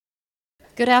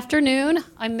Good afternoon.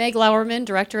 I'm Meg Lauerman,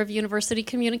 Director of University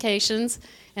Communications,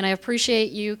 and I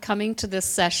appreciate you coming to this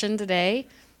session today,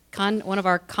 one of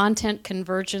our content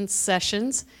convergence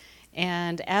sessions.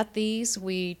 And at these,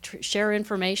 we share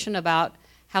information about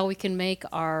how we can make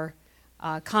our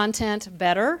content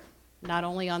better, not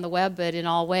only on the web, but in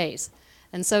all ways.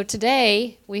 And so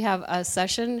today, we have a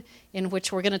session in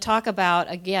which we're going to talk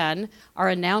about, again, our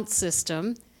announce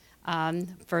system,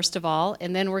 first of all,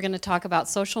 and then we're going to talk about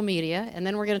social media, and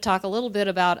then we're going to talk a little bit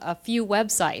about a few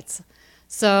websites.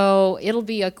 So it'll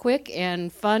be a quick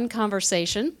and fun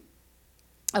conversation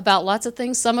about lots of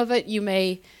things. Some of it you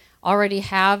may already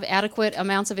have adequate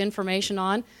amounts of information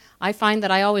on. I find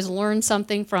that I always learn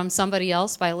something from somebody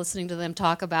else by listening to them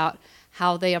talk about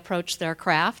how they approach their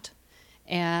craft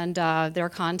and their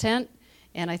content,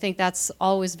 and I think that's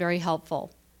always very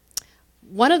helpful.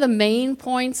 One of the main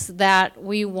points that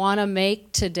we want to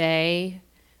make today,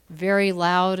 very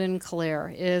loud and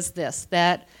clear, is this,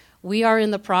 that we are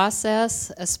in the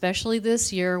process, especially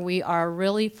this year, we are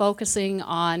really focusing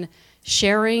on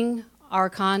sharing our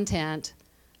content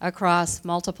across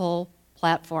multiple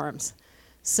platforms.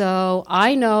 So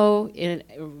I know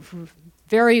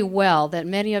very well that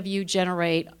many of you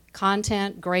generate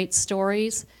content, great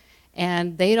stories,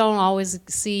 and they don't always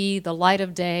see the light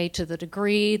of day to the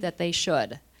degree that they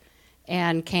should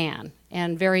and can,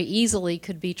 and very easily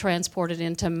could be transported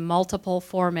into multiple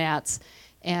formats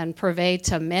and pervade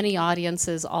to many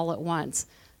audiences all at once.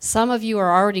 Some of you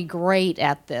are already great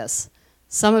at this.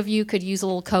 Some of you could use a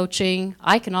little coaching.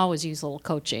 I can always use a little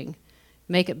coaching,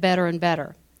 make it better and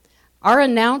better. Our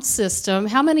announce system,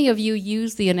 how many of you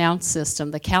use the announce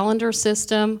system, the calendar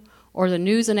system, or the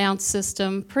news announce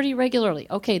system pretty regularly?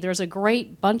 Okay, there's a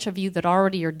great bunch of you that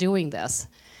already are doing this.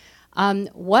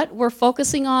 What we're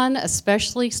focusing on,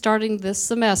 especially starting this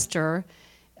semester,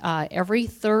 every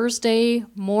Thursday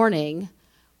morning,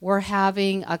 we're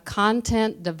having a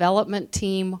content development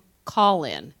team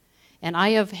call-in. And I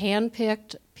have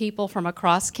handpicked people from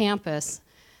across campus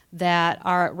that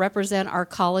represent our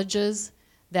colleges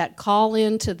that call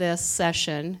into this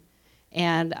session.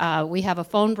 And we have a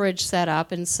phone bridge set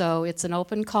up, and so it's an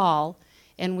open call,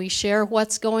 and we share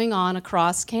what's going on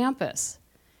across campus.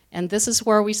 And this is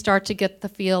where we start to get the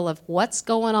feel of what's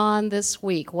going on this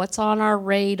week, what's on our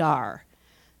radar.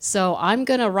 So I'm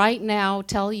going to right now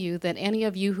tell you that any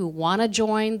of you who want to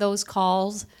join those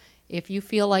calls, if you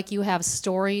feel like you have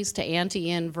stories to ante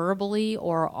in verbally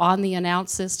or on the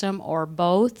announce system or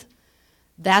both,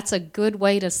 that's a good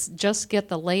way to just get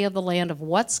the lay of the land of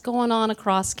what's going on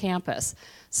across campus.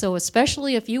 So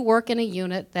especially if you work in a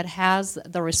unit that has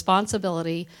the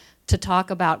responsibility to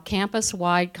talk about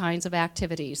campus-wide kinds of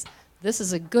activities, this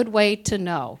is a good way to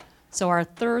know. So our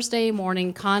Thursday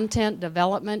morning content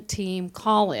development team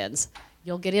call-ins,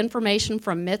 you'll get information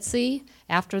from Mitzi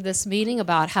after this meeting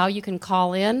about how you can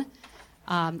call in,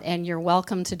 and you're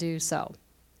welcome to do so.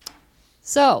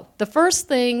 So the first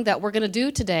thing that we're going to do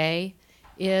today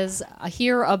is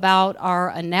hear about our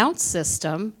announce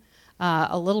system,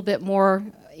 a little bit more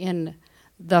in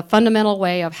the fundamental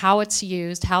way of how it's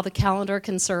used, how the calendar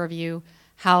can serve you,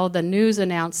 how the news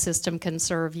announce system can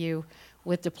serve you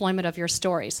with deployment of your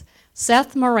stories.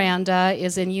 Seth Miranda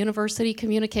is in University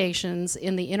Communications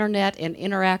in the Internet and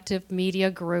Interactive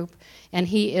Media Group, and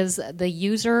he is the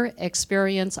user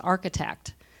experience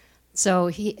architect. So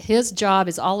his job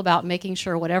is all about making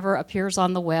sure whatever appears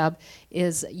on the web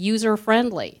is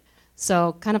user-friendly.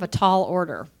 So kind of a tall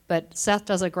order, but Seth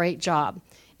does a great job.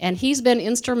 And he's been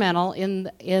instrumental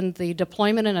in the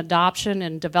deployment and adoption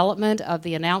and development of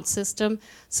the announce system.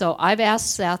 So I've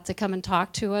asked Seth to come and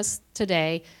talk to us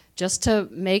today just to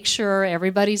make sure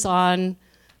everybody's on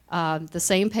the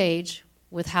same page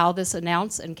with how this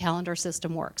announce and calendar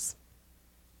system works.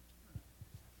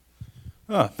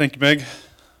 Thank you, Meg.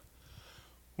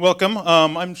 Welcome.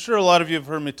 I'm sure a lot of you have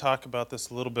heard me talk about this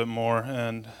a little bit more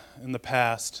and in the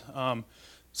past.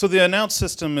 So the announce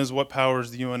system is what powers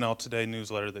the UNL Today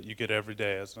newsletter that you get every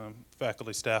day as a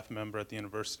faculty staff member at the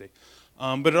university.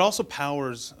 But it also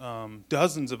powers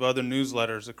dozens of other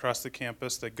newsletters across the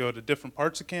campus that go to different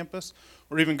parts of campus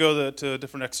or even go to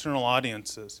different external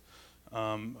audiences,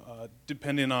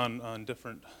 depending on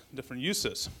different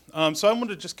uses. So I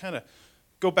wanted to just kind of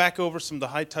go back over some of the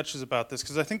high touches about this,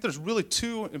 because I think there's really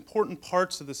two important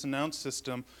parts of this announce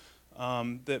system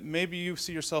that maybe you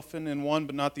see yourself in one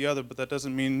but not the other, but that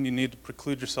doesn't mean you need to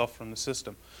preclude yourself from the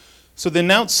system. So the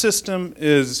announce system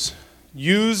is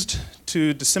used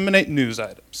to disseminate news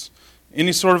items.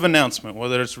 Any sort of announcement,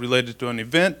 whether it's related to an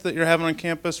event that you're having on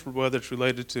campus, or whether it's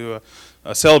related to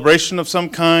a celebration of some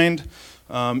kind,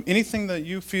 anything that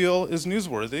you feel is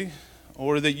newsworthy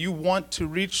or that you want to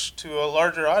reach to a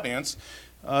larger audience,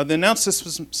 the announce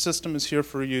system is here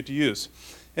for you to use.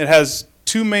 It has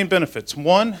two main benefits.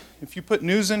 One, if you put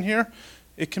news in here,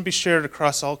 it can be shared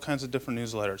across all kinds of different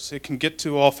newsletters. It can get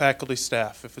to all faculty,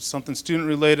 staff. If it's something student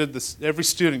related, every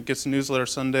student gets a newsletter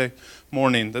Sunday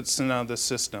morning that's sent out of this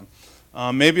system.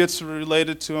 Maybe it's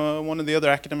related to one of the other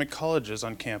academic colleges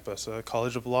on campus.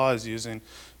 College of Law is using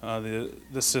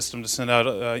the system to send out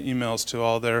emails to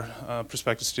all their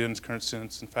prospective students, current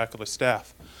students, and faculty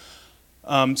staff.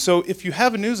 So if you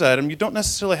have a news item, you don't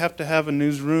necessarily have to have a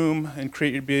newsroom and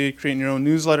be creating your own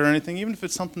newsletter or anything. Even if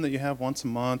it's something that you have once a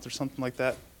month or something like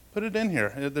that, put it in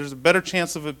here. There's a better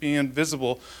chance of it being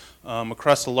visible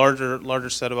across a larger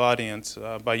set of audience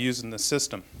by using this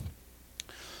system.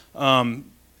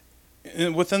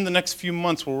 Within the next few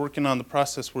months, we're working on the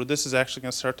process where this is actually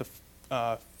going to start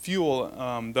to fuel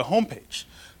the homepage,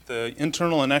 the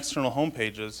internal and external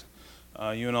homepages,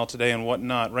 UNL Today and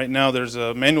whatnot. Right now, there's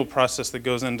a manual process that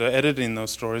goes into editing those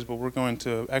stories, but we're going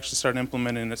to actually start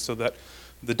implementing it so that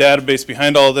the database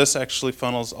behind all this actually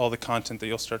funnels all the content that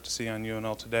you'll start to see on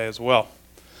UNL Today as well.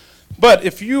 But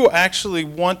if you actually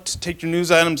want to take your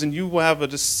news items and you have a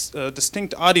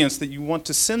distinct audience that you want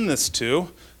to send this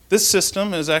to, this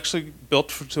system is actually built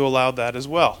to allow that as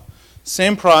well.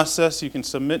 Same process, you can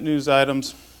submit news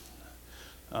items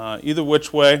either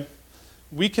which way.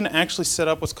 We can actually set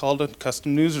up what's called a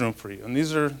custom newsroom for you. And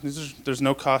there's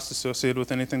no cost associated with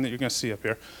anything that you're going to see up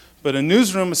here. But a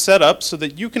newsroom is set up so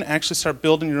that you can actually start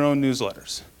building your own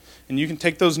newsletters. And you can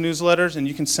take those newsletters and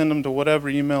you can send them to whatever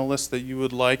email list that you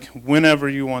would like, whenever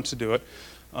you want to do it,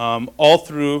 all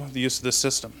through the use of this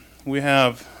system. We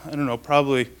have, I don't know,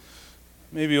 probably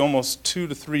maybe almost 2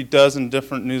 to 3 dozen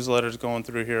different newsletters going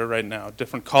through here right now.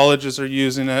 Different colleges are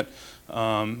using it.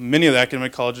 Many of the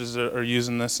academic colleges are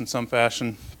using this in some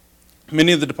fashion.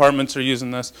 Many of the departments are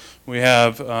using this. We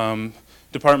have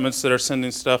departments that are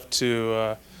sending stuff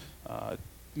to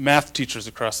math teachers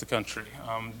across the country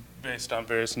based on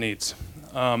various needs.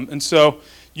 And so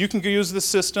you can use this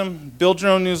system, build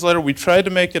your own newsletter. We tried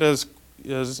to make it as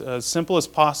simple as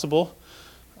possible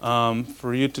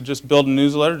for you to just build a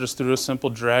newsletter just through a simple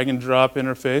drag and drop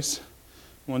interface.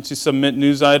 Once you submit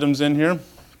news items in here,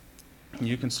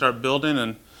 you can start building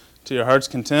and to your heart's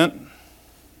content.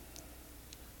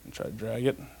 Try to drag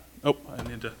it. Oh, I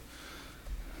need to.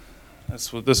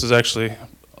 This is actually a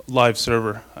live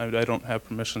server. I don't have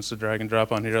permissions to drag and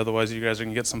drop on here, otherwise you guys are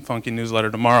going to get some funky newsletter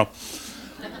tomorrow.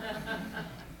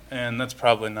 And that's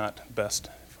probably not best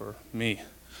for me.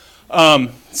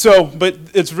 But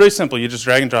it's really simple. You just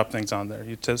drag and drop things on there.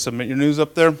 You submit your news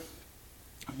up there.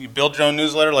 You build your own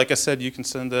newsletter. Like I said, you can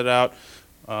send it out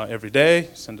every day,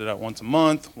 send it out once a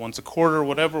month, once a quarter,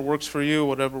 whatever works for you,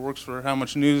 whatever works for how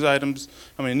many news items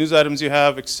you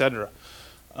have, etc.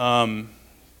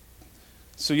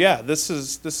 So yeah, this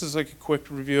is like a quick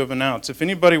review of Announce. If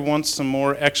anybody wants some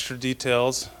more extra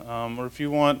details, or if you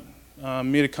want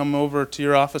me to come over to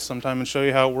your office sometime and show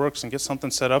you how it works and get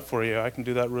something set up for you, I can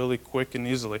do that really quick and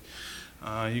easily.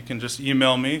 You can just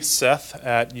email me,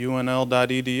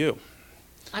 seth@unl.edu.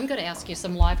 I'm going to ask you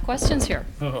some live questions here.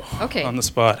 Oh, okay. On the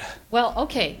spot. Well,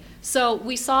 okay. So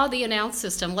we saw the Announce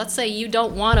system. Let's say you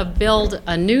don't want to build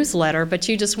a newsletter, but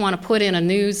you just want to put in a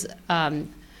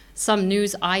some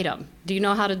news item. Do you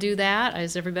know how to do that?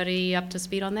 Is everybody up to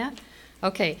speed on that?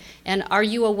 Okay. And are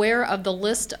you aware of the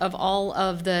list of all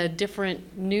of the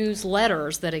different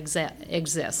newsletters that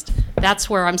exist? That's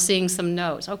where I'm seeing some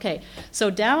no's. Okay. So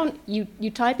down, you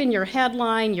type in your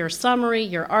headline, your summary,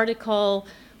 your article,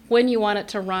 when you want it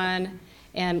to run,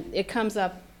 and it comes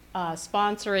up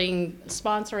sponsoring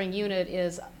unit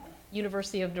is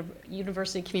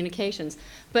University Communications.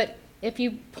 But if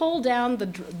you pull down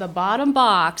the bottom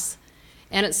box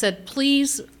and it said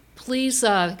please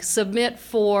submit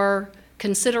for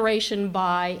consideration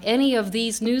by any of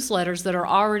these newsletters that are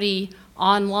already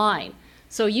online.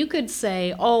 So you could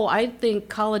say, oh, I think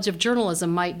College of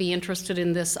Journalism might be interested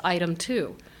in this item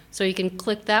too. So you can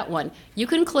click that one. You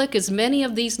can click as many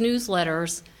of these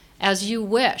newsletters as you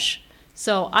wish.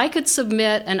 So I could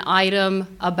submit an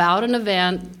item about an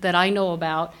event that I know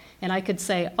about, and I could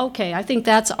say, okay, I think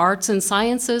that's Arts and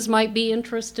Sciences might be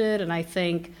interested, and I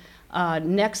think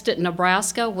Next at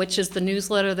Nebraska, which is the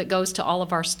newsletter that goes to all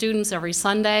of our students every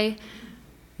Sunday,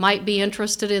 might be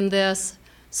interested in this.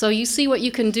 So you see what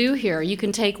you can do here. You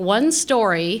can take one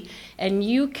story and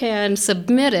you can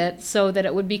submit it so that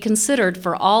it would be considered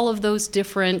for all of those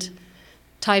different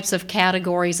types of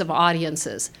categories of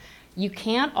audiences. You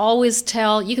can't always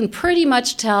tell, you can pretty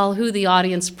much tell who the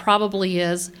audience probably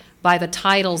is by the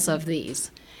titles of these.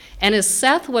 And as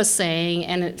Seth was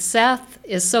saying, Seth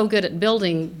is so good at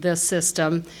building this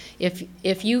system,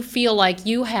 if you feel like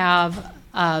you have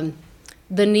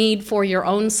the need for your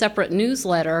own separate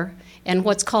newsletter and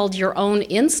what's called your own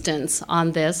instance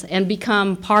on this and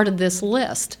become part of this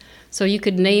list. So you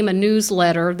could name a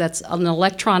newsletter that's an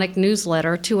electronic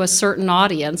newsletter to a certain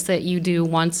audience that you do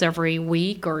once every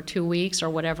week or 2 weeks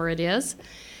or whatever it is.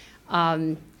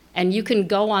 And you can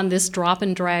go on this drop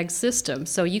and drag system.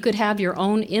 So you could have your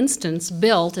own instance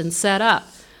built and set up.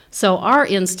 So our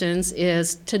instance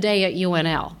is Today at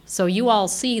UNL. So you all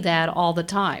see that all the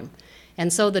time.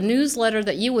 And so the newsletter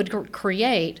that you would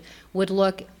create would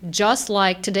look just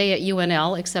like Today at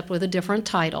UNL, except with a different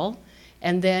title.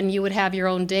 And then you would have your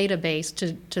own database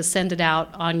to send it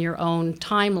out on your own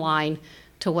timeline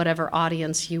to whatever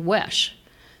audience you wish.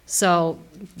 So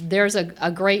there's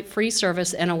a great free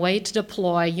service and a way to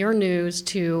deploy your news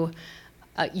to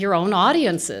your own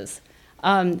audiences.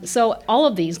 So all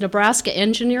of these, Nebraska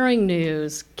Engineering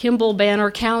News, Kimball Banner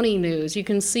County News, you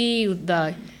can see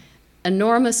the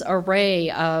enormous array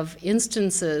of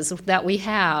instances that we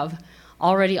have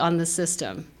already on the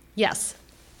system. Yes?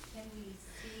 Can we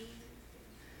see,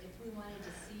 if we wanted to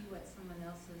see what someone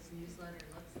else's newsletter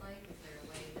looks like, is there a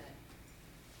way that,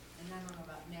 and I don't know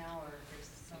about now or if there's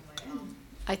some way else?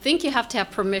 I think you have to have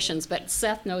permissions, but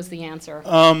Seth knows the answer.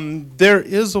 There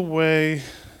is a way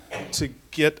to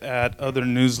get at other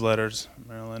newsletters,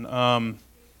 Marilyn.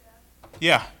 Yeah.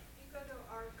 You go to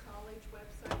our college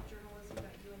website,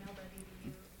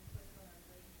 journalism.unl.edu.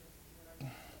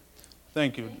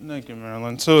 Thank you,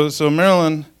 Marilyn. So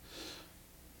Marilyn,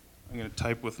 I'm going to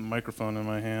type with the microphone in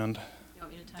my hand. You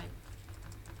want me to type?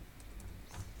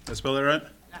 Did I spell that right?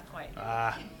 Not quite.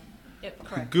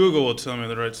 Correct. Google will tell me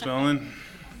the right spelling.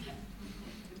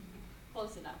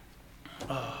 Close enough.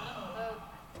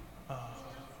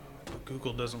 But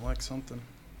Google doesn't like something.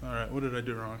 All right, what did I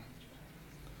do wrong?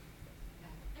 I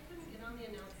couldn't get on the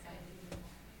announce site. I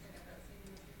got that same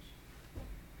message.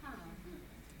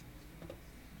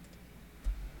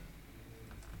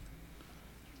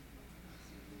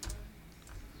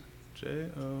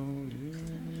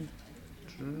 J-O-U.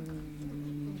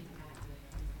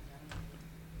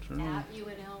 At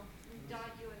UNL.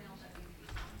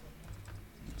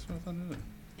 That's what I thought it did.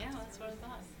 Yeah, that's what I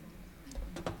thought.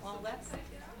 Well, that's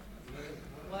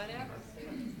whatever.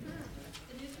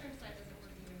 The newsletter site doesn't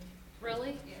work either.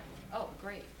 Really? Yeah. Oh,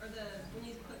 great. Or when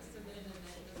you click submit an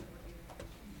event, it doesn't work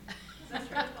either. So I was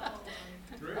trying to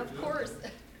follow along. Of course.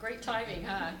 Great timing,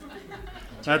 huh?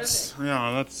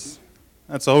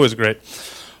 That's always great.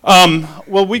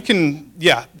 Well, we can,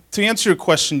 to answer your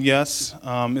question, yes.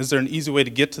 Is there an easy way to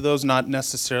get to those? Not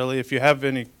necessarily. If you have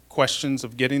any questions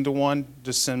of getting to one,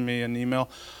 just send me an email.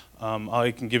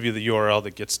 I can give you the URL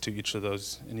that gets to each of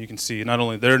those, and you can see not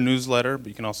only their newsletter, but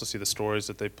you can also see the stories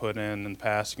that they put in the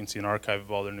past. You can see an archive of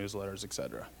all their newsletters, et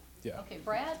cetera. Yeah. Okay,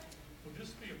 Brad? Would this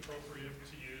be appropriate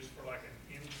to use for like an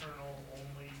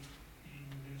internal-only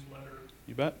e-newsletter?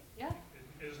 You bet. Yeah.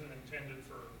 It isn't intended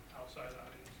for outside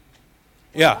audiences?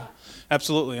 Yeah,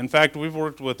 absolutely. In fact, we've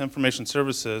worked with information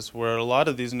services where a lot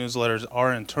of these newsletters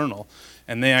are internal,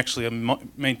 and they actually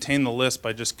maintain the list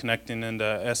by just connecting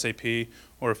into SAP,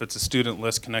 or if it's a student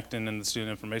list, connecting into the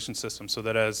student information system, so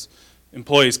that as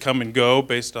employees come and go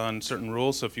based on certain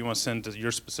rules, so if you want to send to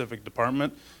your specific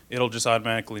department, it'll just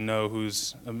automatically know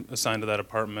who's assigned to that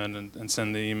department and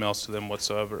send the emails to them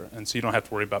whatsoever. And so you don't have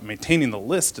to worry about maintaining the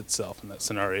list itself in that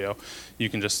scenario. You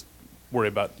can just worry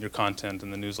about your content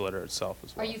in the newsletter itself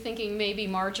as well. Are you thinking maybe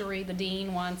Marjorie, the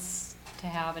dean, wants to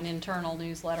have an internal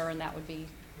newsletter, and that would be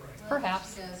Right.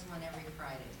 perhaps? She does one every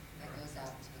Friday that goes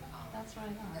out to the college. That's what I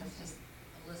thought. That's just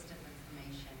a list of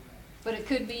information. But it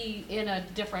could be in a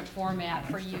different format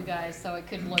for you guys, so it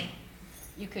could look,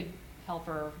 you could help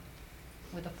her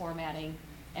with the formatting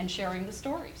and sharing the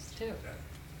stories too.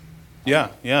 Yeah,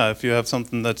 if you have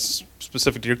something that's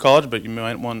specific to your college, but you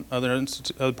might want other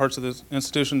parts of the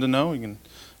institution to know, you can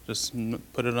just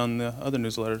put it on the other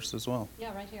newsletters as well.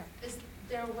 Yeah, right here. Is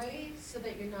there a way so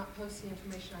that you're not posting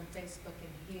information on Facebook and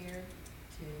here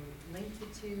to link the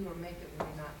two or make it where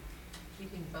you're not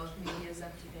keeping both medias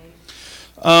up to date?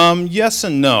 Yes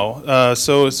and no.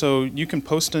 So you can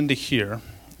post into here,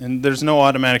 and there's no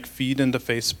automatic feed into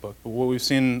Facebook. But what we've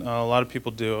seen a lot of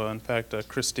people do, in fact,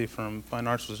 Christy from Fine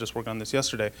Arts was just working on this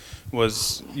yesterday,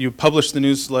 was you publish the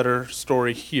newsletter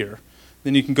story here.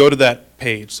 Then you can go to that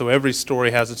page. So every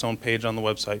story has its own page on the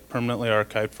website, permanently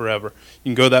archived forever. You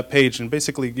can go to that page, and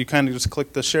basically you kind of just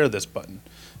click the share this button.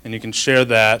 And you can share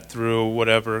that through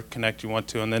whatever Connect you want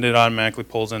to, and then it automatically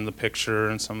pulls in the picture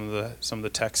and some of the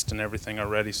text and everything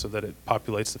already, so that it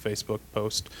populates the Facebook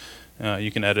post.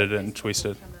 You can edit it and tweak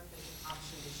it.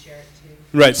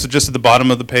 Right, so just at the bottom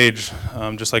of the page,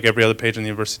 just like every other page in the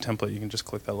university template, you can just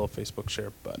click that little Facebook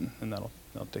share button, and that'll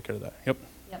take care of that. Yep.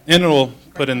 Yep. And it'll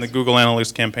put in the Google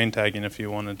Analytics campaign tagging if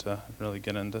you wanted to really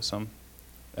get into some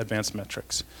advanced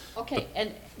metrics. Okay,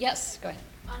 and yes, go ahead.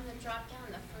 On the drop down,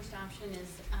 the first option is,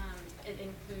 it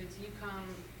includes UCOM,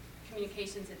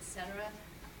 communications, et cetera.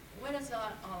 What does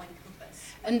that all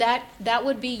encompass? And that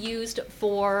would be used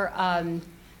for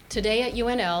Today at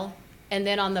UNL, and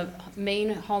then on the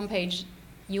main homepage,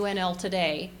 UNL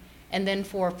Today, and then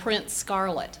for Print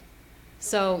Scarlet.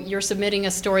 So you're submitting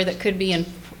a story that could be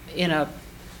in a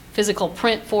physical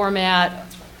print format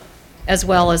as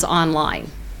well as online.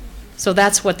 So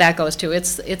that's what that goes to.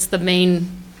 It's the main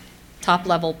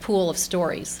top-level pool of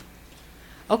stories.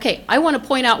 Okay, I want to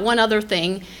point out one other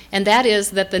thing, and that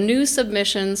is that the news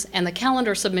submissions and the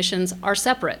calendar submissions are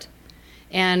separate.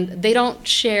 And they don't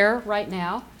share right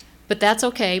now, but that's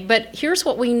okay. But here's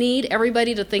what we need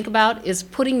everybody to think about is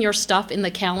putting your stuff in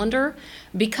the calendar,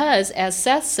 because as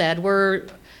Seth said, we're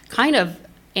kind of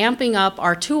amping up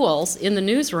our tools in the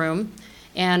newsroom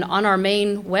and on our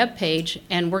main web page,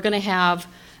 and we're going to have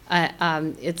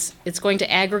it's going to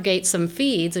aggregate some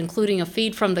feeds, including a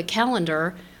feed from the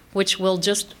calendar, which will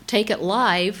just take it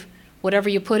live, whatever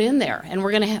you put in there. And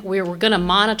we're going to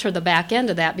monitor the back end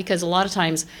of that, because a lot of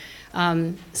times,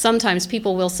 sometimes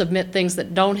people will submit things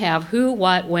that don't have who,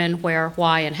 what, when, where,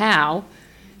 why, and how,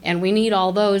 and we need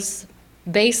all those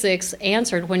basics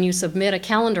answered when you submit a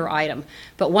calendar item.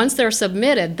 But once they're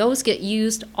submitted, those get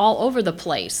used all over the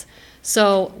place.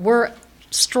 So we're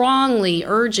strongly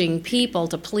urging people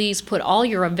to please put all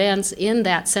your events in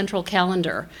that central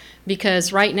calendar,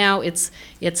 because right now it's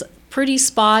pretty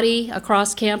spotty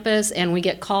across campus, and we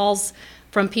get calls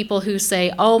from people who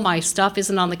say, oh, my stuff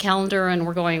isn't on the calendar, and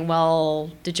we're going,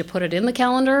 well, did you put it in the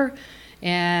calendar?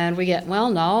 And we get, well,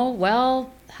 no,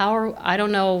 well, I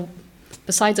don't know,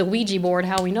 besides a Ouija board,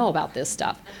 how we know about this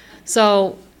stuff.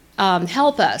 So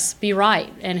help us be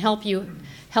right and help you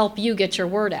get your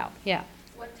word out. Yeah.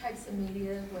 What types of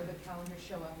media will the calendar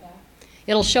show up at?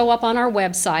 It'll show up on our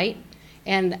website,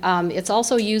 and it's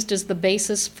also used as the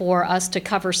basis for us to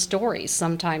cover stories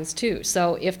sometimes too.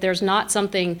 So if there's not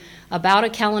something about a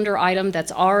calendar item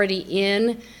that's already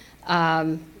in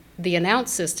the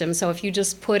announce system, so if you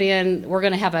just put in, we're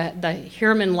going to have the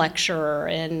Herman lecture,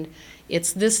 and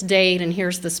it's this date, and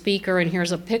here's the speaker, and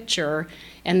here's a picture,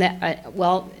 and that,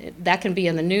 well, that can be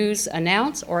in the news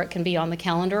announce, or it can be on the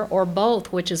calendar, or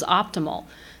both, which is optimal.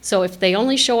 So if they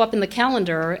only show up in the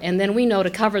calendar, and then we know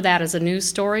to cover that as a news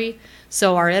story,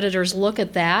 so our editors look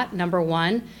at that, number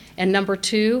one. And number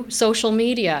two, social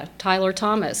media. Tyler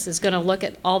Thomas is going to look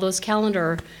at all those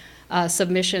calendar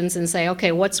submissions and say,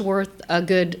 okay, what's worth a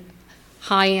good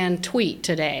high-end tweet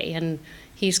today? And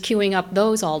he's queuing up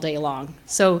those all day long.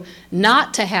 So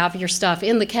not to have your stuff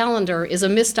in the calendar is a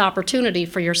missed opportunity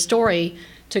for your story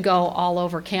to go all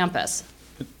over campus.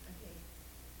 Okay.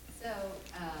 So,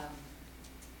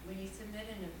 when you submit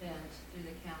an event through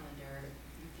the calendar,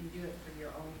 you can do it for your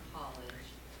own college.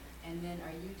 And then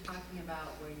are you talking about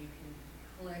where you can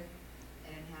click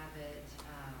and have it,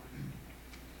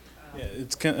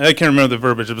 Yeah, I can't remember the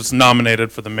verbiage. It was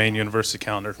nominated for the main university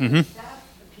calendar. Mm-hmm. that's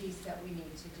the piece that we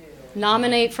need to do.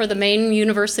 Nominate for the main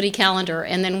university calendar,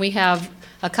 and then we'll have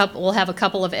a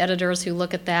couple of editors who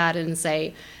look at that and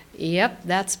say, yep,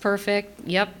 that's perfect,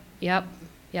 yep. Yeah.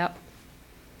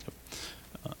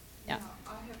 I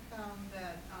have found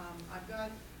that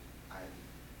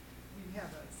we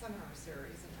have a seminar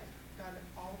series, and I've got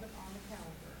all of it on the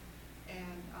calendar.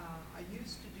 And I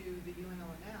used to do the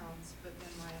UNL announce, but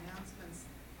then my announcements,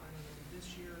 I don't know,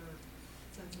 this year,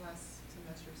 since last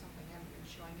semester or something, haven't been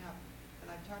showing up. And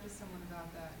I've talked to someone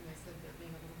about that, and they said they're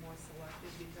being a little more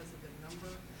selective because of the number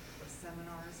of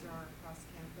seminars there are across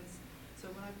campus.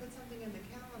 So when I put something in the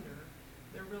calendar,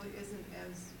 there really isn't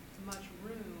as much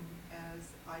room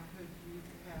as I could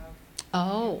have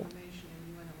Oh. information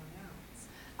in UNL announce.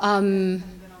 Um,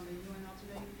 And then on the UNL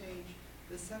Today page,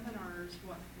 the seminars,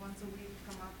 once a week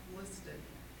come up listed,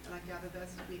 and I gather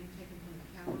that's being taken from the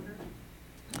calendar.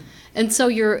 and so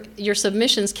your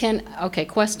submissions okay,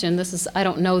 question, I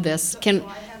don't know this.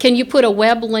 Can you put a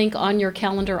web link on your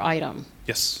calendar item?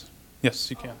 Yes,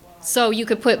 you can. So you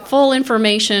could put full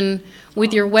information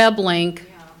with your web link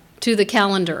to the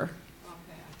calendar.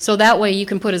 Okay, So that way you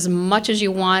can put as much as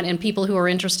you want, and people who are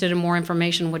interested in more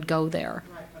information would go there.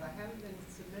 right, but I haven't been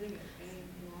submitting it any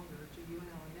longer to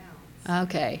UNL announce.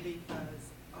 Okay. Because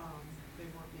they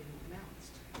weren't being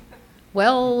announced.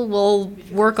 Well, we'll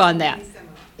Because work there's on so that. many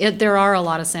seminars. There are a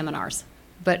lot of seminars,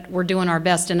 but we're doing our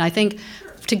best. And I think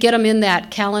to get them in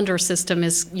that calendar system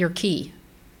is your key.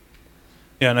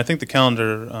 Yeah, and I think the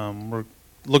calendar, we're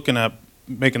looking at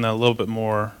making that a little bit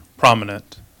more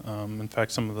prominent. In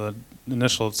fact, some of the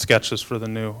initial sketches for the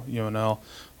new UNL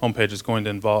homepage is going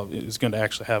to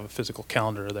actually have a physical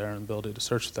calendar there and ability to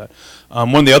search that.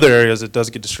 One of the other areas that does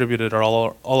get distributed are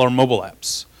all our mobile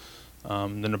apps. The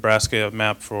Nebraska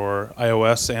map for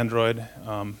iOS, Android,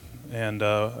 and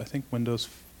I think Windows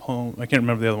Home. I can't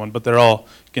remember the other one, but they're all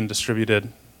getting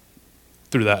distributed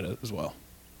through that as well.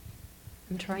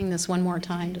 I'm trying this one more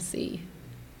time to see.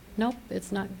 Nope,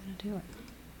 it's not going to do it.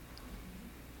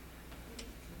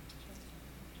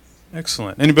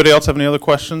 Excellent. Anybody else have any other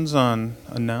questions on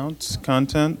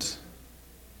content,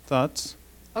 thoughts?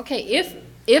 Okay,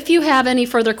 if you have any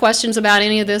further questions about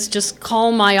any of this, just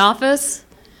call my office,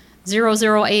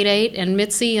 0088, and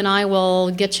Mitzi and I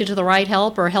will get you to the right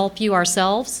help or help you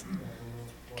ourselves.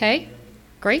 Okay,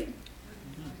 great.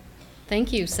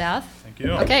 Thank you, Seth. Thank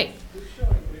you. Okay.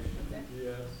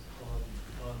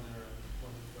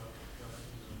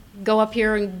 Go up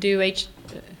here and do Just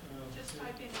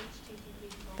type in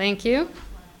HTTP. Thank you.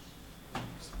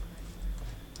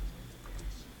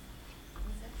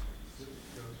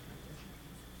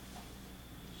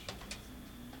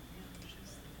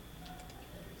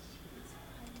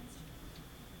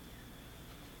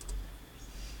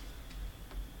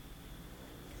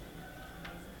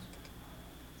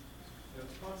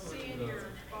 See in your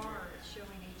bar, it's showing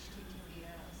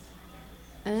HTTPS,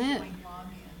 Eh, showing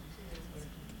login too.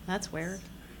 that's weird.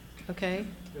 Okay.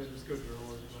 Yeah, just go drill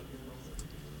it, let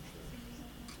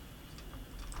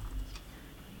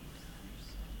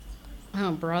me know.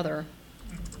 Oh, brother.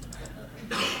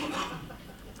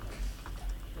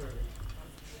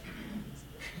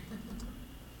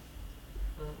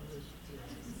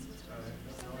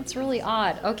 That's really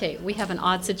odd. Okay, we have an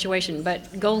odd situation,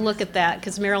 but go look at that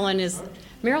because Maryland's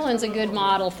a good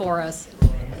model for us.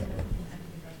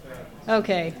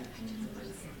 Okay.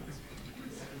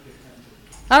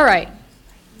 All right.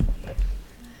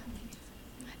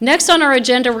 Next on our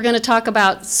agenda, we're going to talk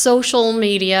about social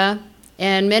media,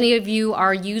 and many of you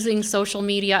are using social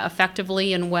media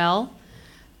effectively and well.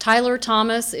 Tyler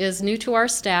Thomas is new to our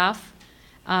staff.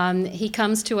 He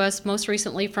comes to us most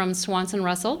recently from Swanson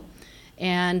Russell,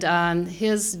 and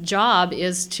his job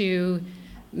is to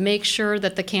make sure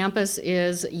that the campus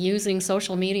is using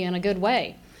social media in a good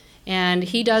way. And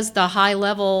he does the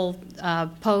high-level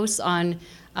posts on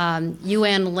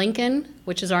UN Lincoln,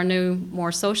 which is our new,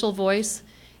 more social voice,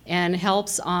 and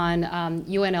helps on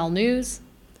UNL News,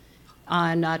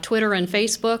 on Twitter and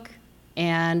Facebook,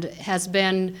 and has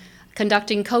been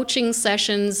conducting coaching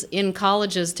sessions in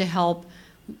colleges to help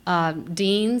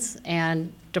deans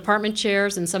and department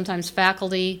chairs and sometimes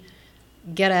faculty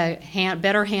get a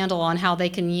better handle on how they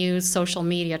can use social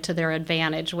media to their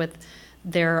advantage with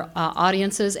their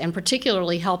audiences, and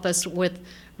particularly help us with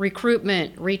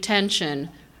recruitment, retention,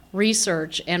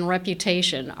 research, and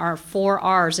reputation, our 4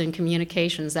 R's in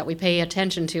communications that we pay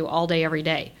attention to all day, every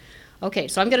day. Okay,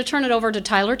 so I'm going to turn it over to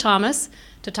Tyler Thomas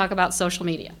to talk about social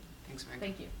media. Thanks, Meg.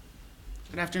 Thank you.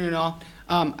 Good afternoon, all.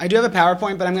 I do have a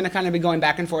PowerPoint, but I'm going to kind of be going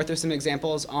back and forth with some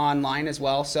examples online as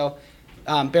well, so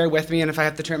bear with me, and if I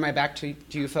have to turn my back to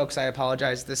you folks, I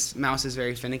apologize. This mouse is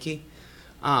very finicky.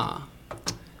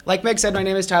 Like Meg said, my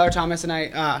name is Tyler Thomas, and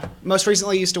I most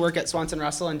recently used to work at Swanson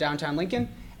Russell in downtown Lincoln,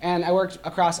 and I worked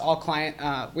across all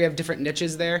we have different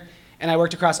niches there, and I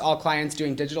worked across all clients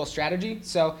doing digital strategy,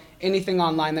 so anything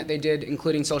online that they did,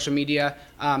 including social media,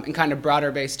 and kind of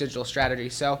broader-based digital strategy.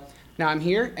 So now I'm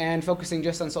here and focusing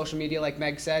just on social media, like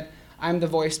Meg said. I'm the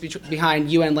voice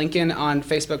behind UN Lincoln on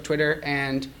Facebook, Twitter,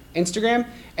 and Instagram,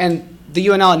 and the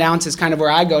UNL Announce is kind of where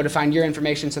I go to find your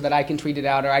information so that I can tweet it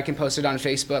out or I can post it on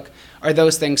Facebook or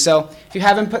those things. So if you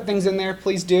haven't put things in there,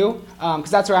 please do,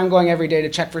 because that's where I'm going every day to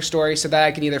check for stories so that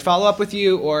I can either follow up with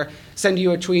you or send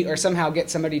you a tweet or somehow get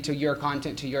somebody to your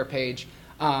content, to your page.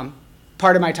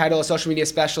 Part of my title is Social Media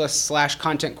Specialist /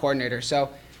 Content Coordinator. So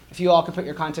if you all can put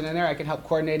your content in there, I can help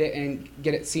coordinate it and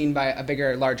get it seen by a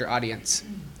bigger, larger audience.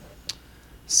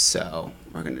 So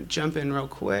we're going to jump in real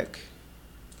quick.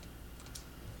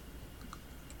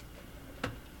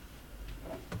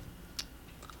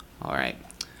 All right.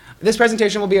 This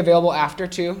presentation will be available after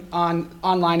too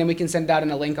online, and we can send it out in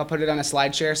a link. I'll put it on a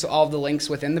slide share, so all of the links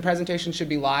within the presentation should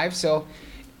be live. So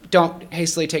don't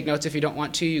hastily take notes if you don't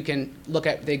want to. You can look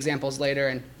at the examples later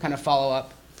and kind of follow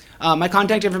up. My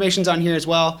contact information is on here as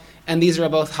well, and these are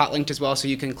both hot linked as well, so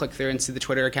you can click through and see the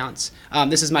Twitter accounts.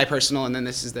 This is my personal, and then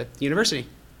this is the university.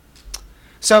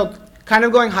 So kind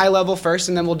of going high level first,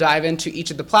 and then we'll dive into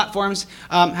each of the platforms.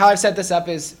 How I've set this up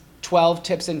is 12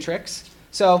 tips and tricks.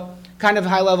 So kind of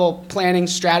high-level planning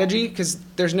strategy, because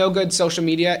there's no good social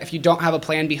media if you don't have a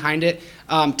plan behind it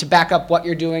to back up what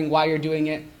you're doing, why you're doing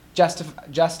it,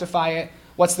 justify it,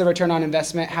 what's the return on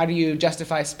investment, how do you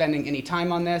justify spending any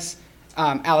time on this,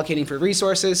 allocating for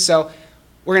resources. So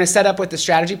we're going to set up with the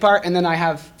strategy part, and then I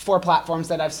have 4 platforms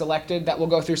that I've selected that will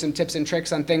go through some tips and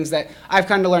tricks on things that I've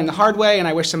kind of learned the hard way, and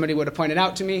I wish somebody would have pointed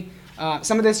out to me.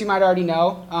 Some of this you might already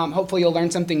know. Hopefully you'll learn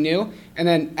something new. And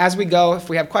then as we go, if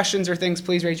we have questions or things,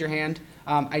 please raise your hand.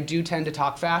 I do tend to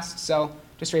talk fast, so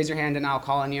just raise your hand and I'll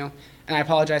call on you. And I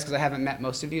apologize because I haven't met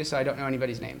most of you, so I don't know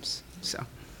anybody's names. So,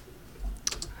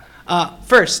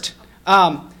 first,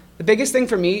 the biggest thing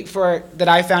for me that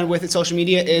I found with social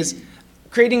media is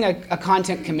creating a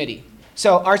content committee.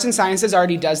 So Arts and Sciences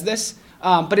already does this,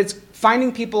 but it's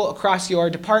finding people across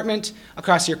your department,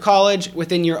 across your college,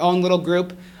 within your own little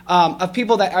group of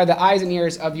people that are the eyes and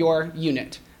ears of your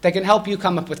unit that can help you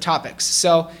come up with topics.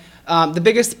 So the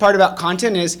biggest part about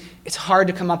content is it's hard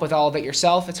to come up with all of it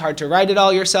yourself. It's hard to write it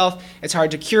all yourself. It's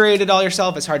hard to curate it all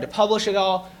yourself. It's hard to publish it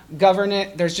all, govern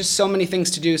it. There's just so many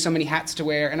things to do, so many hats to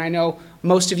wear. And I know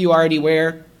most of you already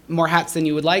wear more hats than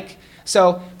you would like.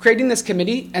 So creating this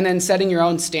committee and then setting your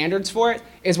own standards for it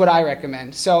is what I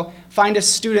recommend. So find a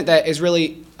student that is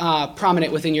really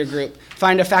prominent within your group.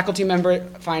 Find a faculty member,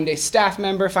 find a staff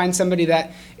member, find somebody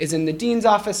that is in the dean's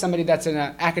office, somebody that's an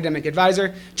academic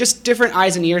advisor, just different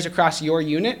eyes and ears across your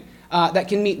unit that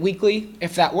can meet weekly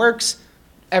if that works,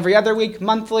 every other week,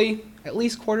 monthly, at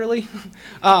least quarterly.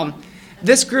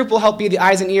 This group will help be the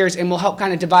eyes and ears and will help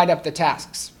kind of divide up the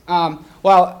tasks.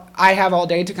 While I have all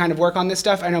day to kind of work on this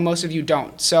stuff, I know most of you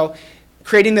don't. So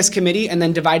creating this committee and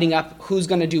then dividing up who's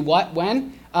going to do what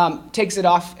when takes it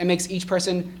off and makes each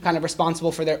person kind of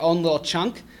responsible for their own little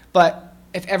chunk. But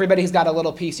if everybody's got a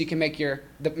little piece, you can make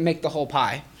the whole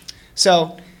pie.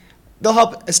 So they'll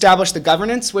help establish the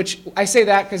governance, which I say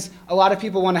that because a lot of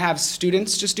people want to have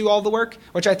students just do all the work,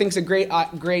 which I think is a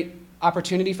great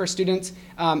opportunity for students.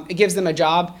 It gives them a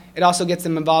job. It also gets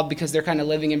them involved because they're kind of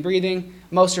living and breathing.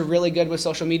 Most are really good with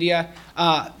social media.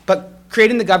 But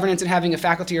creating the governance and having a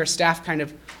faculty or staff kind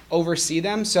of oversee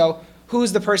them. So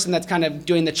who's the person that's kind of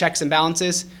doing the checks and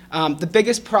balances? The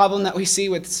biggest problem that we see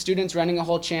with students running a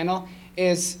whole channel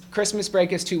is Christmas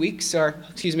break is 2 weeks, or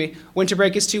excuse me, winter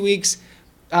break is 2 weeks.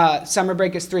 Summer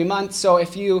break is 3 months. So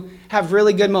if you have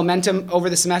really good momentum over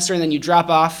the semester and then you drop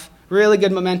off, really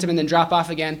good momentum and then drop off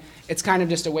again, it's kind of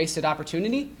just a wasted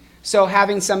opportunity. So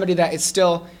having somebody that is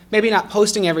still maybe not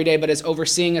posting every day but is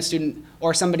overseeing a student,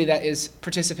 or somebody that is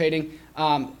participating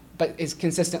but is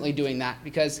consistently doing that,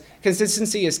 because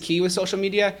consistency is key with social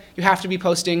media. You have to be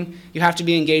posting, you have to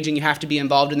be engaging, you have to be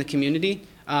involved in the community.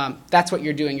 That's what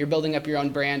you're doing. You're building up your own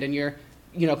brand, and you're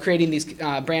creating these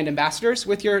brand ambassadors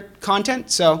with your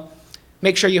content. So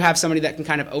make sure you have somebody that can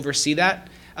kind of oversee that.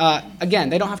 Again,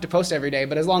 they don't have to post every day,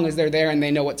 but as long as they're there and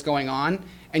they know what's going on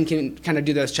and can kind of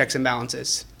do those checks and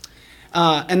balances.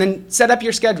 And then set up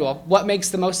your schedule. What makes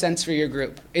the most sense for your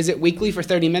group? Is it weekly for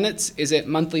 30 minutes? Is it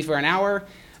monthly for an hour?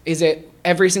 Is it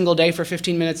every single day for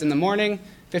 15 minutes in the morning,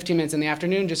 15 minutes in the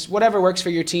afternoon? Just whatever works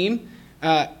for your team.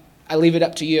 I leave it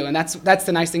up to you. And that's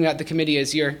the nice thing about the committee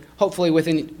is you're hopefully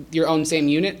within your own same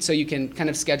unit, so you can kind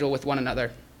of schedule with one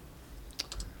another.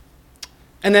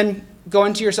 And then go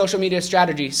into your social media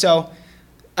strategy. So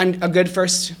a good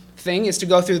first thing is to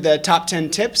go through the top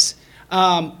 10 tips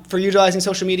for utilizing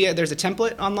social media. There's a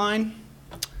template online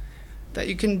that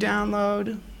you can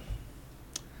download.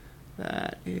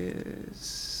 That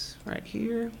is right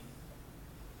here.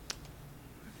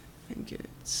 I think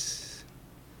it's...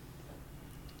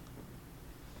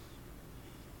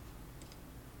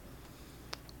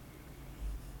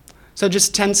 So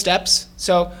just 10 steps.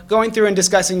 So going through and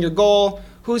discussing your goal,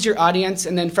 who's your audience,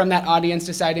 and then from that audience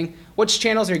deciding which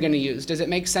channels are you going to use. Does it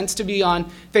make sense to be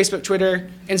on Facebook, Twitter,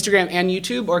 Instagram, and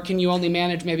YouTube, or can you only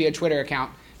manage maybe a Twitter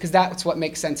account? Because that's what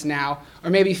makes sense now. Or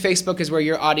maybe Facebook is where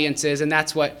your audience is, and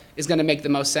that's what is going to make the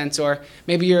most sense. Or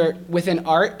maybe you're within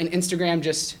art, and Instagram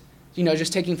just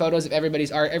taking photos of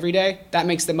everybody's art every day. That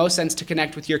makes the most sense to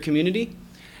connect with your community.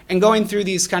 And going through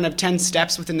these kind of 10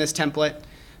 steps within this template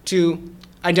to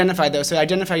identify those. So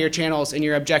identify your channels and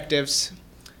your objectives.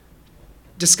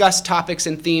 Discuss topics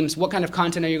and themes. What kind of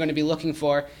content are you going to be looking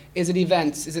for? Is it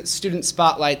events? Is it student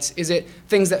spotlights? Is it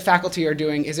things that faculty are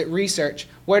doing? Is it research?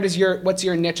 What's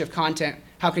your niche of content?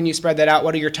 How can you spread that out?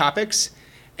 What are your topics?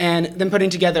 And then putting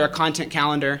together a content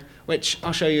calendar, which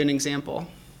I'll show you an example.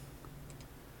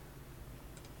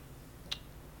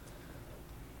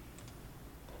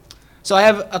 So I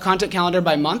have a content calendar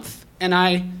by month, and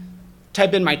I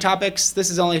type in my topics.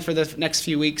 This is only for the next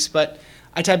few weeks, but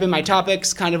I type in my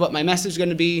topics, kind of what my message is going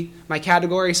to be, my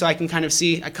category, so I can kind of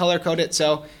see, I color code it.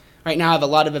 So right now I have a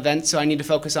lot of events, so I need to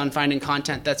focus on finding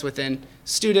content that's within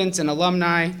students and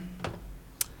alumni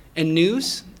and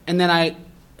news. And then I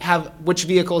have which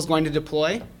vehicle is going to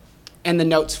deploy and the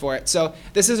notes for it. So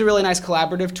this is a really nice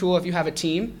collaborative tool if you have a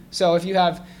team. So if you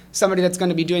have somebody that's going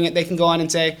to be doing it, they can go on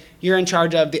and say, you're in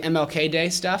charge of the MLK Day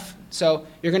stuff. So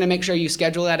you're going to make sure you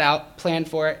schedule that out, plan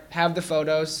for it, have the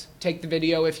photos, take the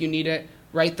video if you need it,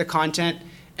 write the content,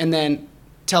 and then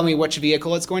tell me which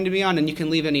vehicle it's going to be on, and you can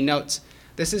leave any notes.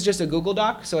 This is just a Google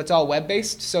Doc, so it's all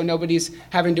web-based, so nobody's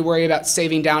having to worry about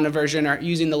saving down a version or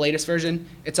using the latest version.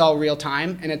 It's all real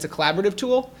time, and it's a collaborative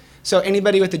tool. So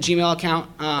anybody with a Gmail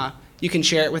account, you can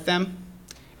share it with them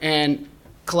and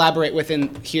collaborate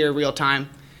within here real time.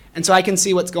 And so I can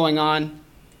see what's going on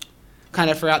kind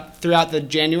of throughout the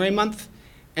January month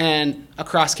and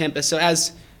across campus. So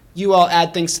as you all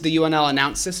add things to the UNL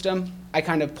announce system, I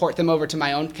kind of port them over to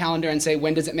my own calendar and say,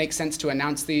 when does it make sense to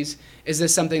announce these? Is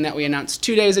this something that we announce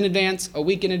 2 days in advance, a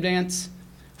week in advance,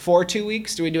 for 2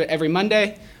 weeks? Do we do it every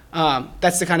Monday?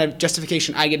 That's the kind of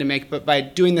justification I get to make. But by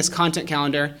doing this content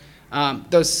calendar,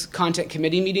 those content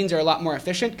committee meetings are a lot more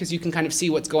efficient because you can kind of see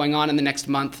what's going on in the next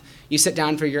month. You sit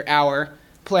down for your hour,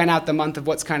 plan out the month of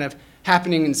what's kind of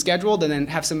happening and scheduled, and then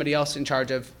have somebody else in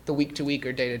charge of the week to week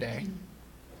or day to day.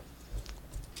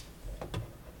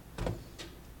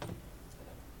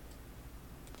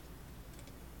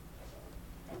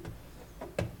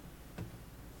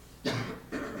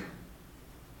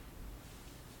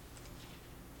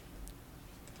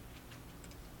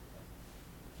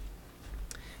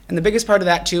 And the biggest part of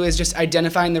that, too, is just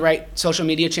identifying the right social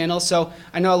media channels. So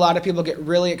I know a lot of people get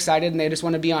really excited and they just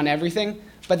want to be on everything,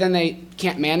 but then they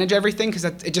can't manage everything because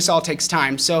it just all takes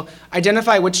time. So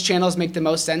identify which channels make the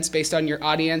most sense based on your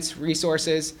audience,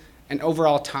 resources, and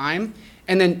overall time,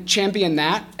 and then champion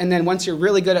that. And then once you're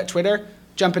really good at Twitter,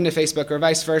 jump into Facebook or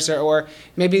vice versa. Or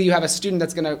maybe you have a student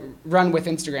that's going to run with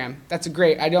Instagram. That's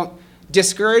great. I don't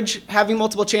discourage having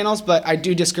multiple channels, but I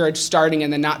do discourage starting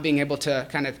and then not being able to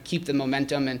kind of keep the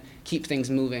momentum and keep things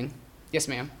moving. Yes,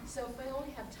 ma'am? So if I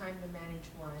only have time to manage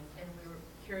one, and we were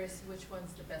curious which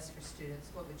one's the best for students,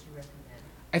 what would you recommend?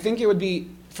 I think it would be,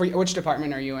 for which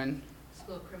department are you in?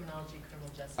 School of Criminology,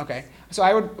 Criminal Justice. Okay, so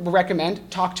I would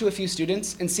recommend talk to a few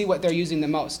students and see what they're using the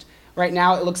most. Right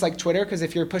now it looks like Twitter, because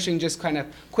if you're pushing just kind of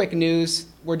quick news,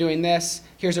 we're doing this,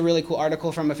 here's a really cool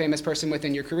article from a famous person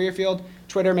within your career field,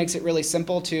 Twitter makes it really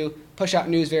simple to push out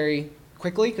news very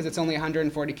quickly because it's only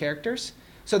 140 characters.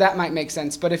 So that might make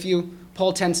sense. But if you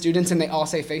poll 10 students and they all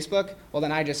say Facebook, well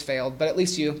then I just failed. But at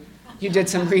least you did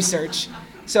some research.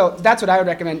 So that's what I would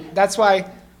recommend. That's why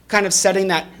kind of setting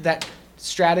that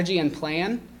strategy and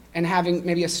plan and having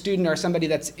maybe a student or somebody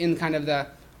that's in kind of the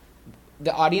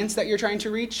audience that you're trying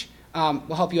to reach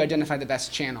will help you identify the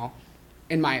best channel,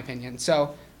 in my opinion.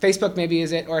 So Facebook maybe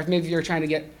is it, or if maybe you're trying to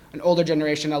get an older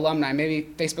generation alumni, maybe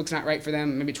Facebook's not right for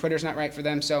them, maybe Twitter's not right for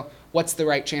them, so what's the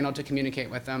right channel to communicate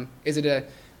with them? Is it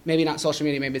maybe not social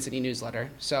media, maybe it's an e-newsletter.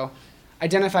 So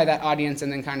identify that audience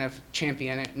and then kind of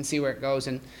champion it and see where it goes.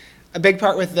 And a big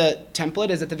part with the template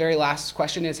is that the very last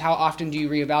question is how often do you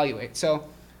reevaluate? So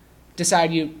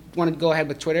decide you want to go ahead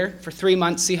with Twitter for 3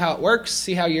 months, see how it works,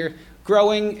 see how you're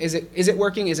growing, is it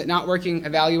working, is it not working,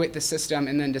 evaluate the system,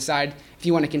 and then decide if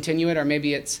you want to continue it, or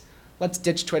maybe it's let's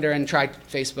ditch Twitter and try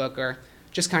Facebook, or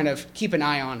just kind of keep an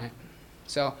eye on it.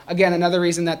 So again, another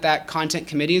reason that content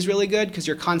committee is really good, because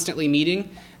you're constantly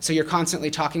meeting, so you're constantly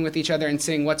talking with each other and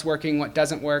seeing what's working, what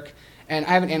doesn't work. And I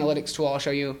have an analytics tool I'll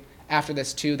show you after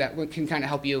this too that can kind of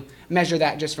help you measure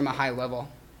that just from a high level.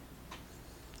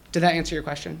 Did that answer your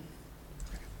question?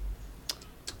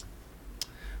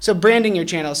 So branding your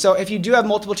channels. So if you do have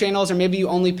multiple channels, or maybe you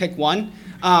only pick one,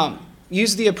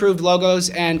 use the approved logos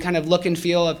and kind of look and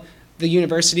feel of the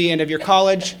university and of your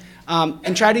college,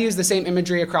 and try to use the same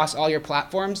imagery across all your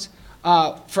platforms.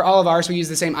 For all of ours, we use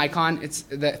the same icon. It's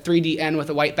the 3D N with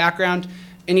a white background.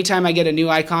 Anytime I get a new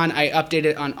icon, I update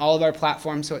it on all of our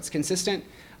platforms so it's consistent.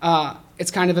 It's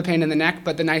kind of a pain in the neck,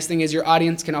 but the nice thing is your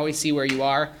audience can always see where you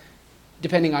are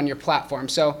depending on your platform.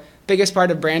 So biggest part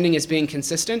of branding is being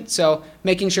consistent. So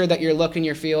making sure that your look and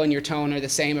your feel and your tone are the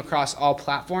same across all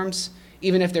platforms,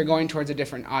 even if they're going towards a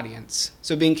different audience.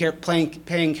 So paying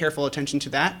careful attention to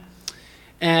that.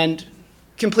 And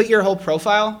complete your whole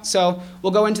profile. So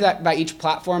we'll go into that by each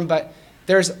platform, but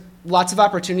there's lots of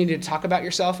opportunity to talk about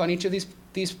yourself on each of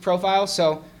these profiles.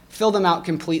 So fill them out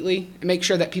completely and make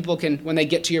sure that people can, when they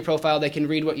get to your profile, they can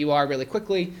read what you are really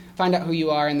quickly, find out who you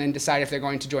are, and then decide if they're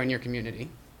going to join your community.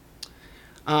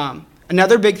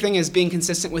 Another big thing is being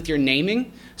consistent with your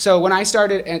naming. So when I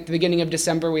started at the beginning of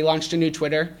December, we launched a new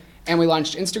Twitter, and we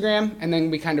launched Instagram, and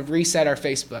then we kind of reset our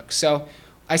Facebook. So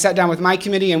I sat down with my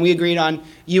committee, and we agreed on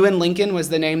UN Lincoln was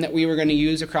the name that we were going to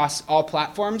use across all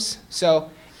platforms. So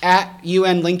at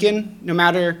UN Lincoln, no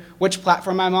matter which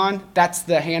platform I'm on, that's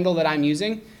the handle that I'm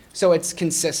using. So it's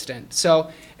consistent.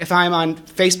 So if I'm on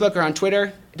Facebook or on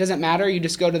Twitter, it doesn't matter. You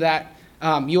just go to that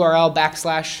URL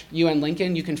 /UN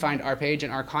Lincoln. You can find our page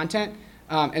and our content.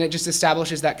 And it just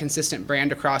establishes that consistent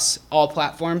brand across all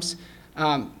platforms.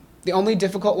 The only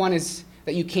difficult one is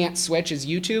that you can't switch is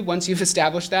YouTube. Once you've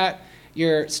established that,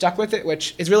 you're stuck with it,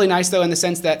 which is really nice, though, in the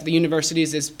sense that the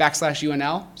universities is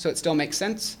 /UNL, so it still makes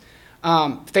sense.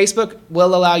 Facebook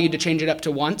will allow you to change it up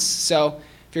to once. So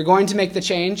if you're going to make the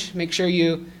change, make sure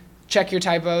you check your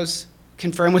typos,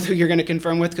 confirm with who you're going to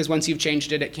confirm with, because once you've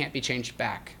changed it, it can't be changed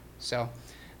back. So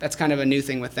that's kind of a new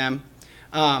thing with them.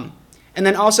 And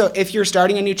then also, if you're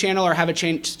starting a new channel or have a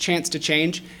chance to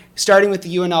change, starting with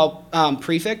the UNL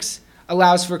prefix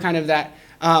allows for kind of that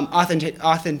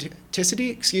authenticity,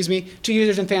 to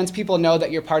users and fans. People know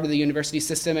that you're part of the university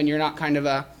system and you're not kind of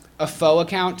a faux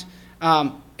account.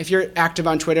 If you're active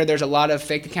on Twitter, there's a lot of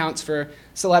fake accounts for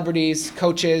celebrities,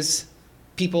 coaches,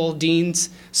 people, deans.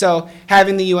 So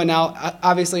having the UNL,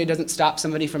 obviously it doesn't stop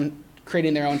somebody from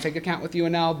creating their own fake account with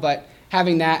UNL, but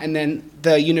having that and then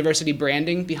the university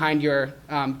branding behind your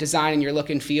design and your look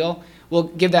and feel will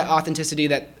give that authenticity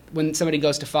that when somebody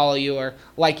goes to follow you or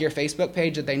like your Facebook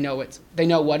page, that they know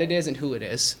what it is and who it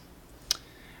is.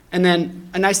 And then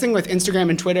a nice thing with Instagram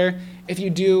and Twitter, if you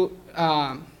do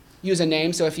use a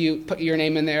name, so if you put your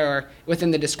name in there or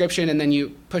within the description and then you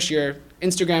push your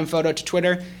Instagram photo to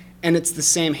Twitter and it's the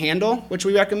same handle, which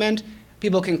we recommend,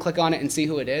 people can click on it and see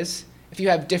who it is. If you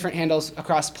have different handles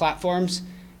across platforms,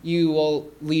 you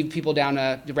will leave people down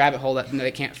a rabbit hole that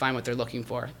they can't find what they're looking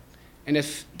for. And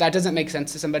if that doesn't make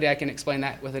sense to somebody, I can explain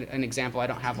that with an example. I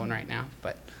don't have one right now,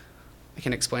 but I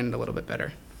can explain it a little bit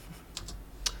better.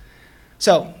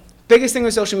 So, biggest thing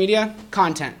with social media,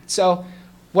 content. So,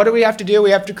 what do we have to do?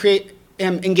 We have to create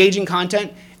engaging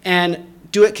content and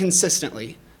do it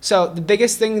consistently. So, the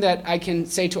biggest thing that I can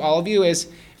say to all of you is,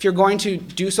 if you're going to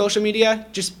do social media,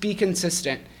 just be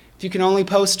consistent. If you can only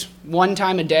post one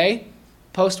time a day,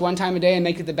 post one time a day and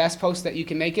make it the best post that you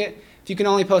can make it. If you can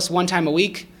only post one time a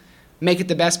week, make it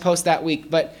the best post that week.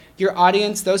 But your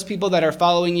audience, those people that are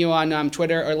following you on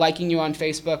Twitter or liking you on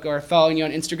Facebook or following you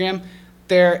on Instagram,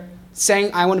 they're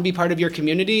saying, I want to be part of your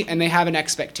community, and they have an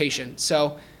expectation.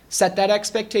 So set that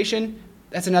expectation.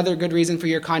 That's another good reason for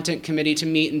your content committee to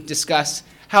meet and discuss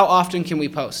how often can we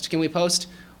post. Can we post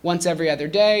once every other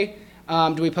day?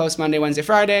 Do we post Monday, Wednesday,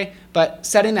 Friday? But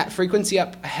setting that frequency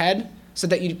up ahead so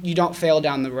that you don't fail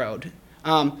down the road.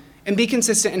 And be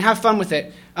consistent and have fun with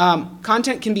it.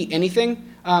 Content can be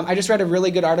anything. I just read a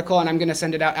really good article, and I'm going to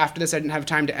send it out after this. I didn't have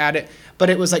time to add it. But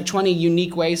it was like 20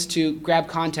 unique ways to grab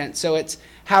content. So it's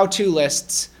how-to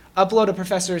lists, upload a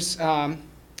professor's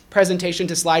presentation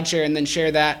to SlideShare and then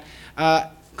share that.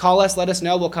 Call us, let us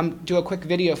know. We'll come do a quick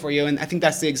video for you. And I think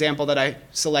that's the example that I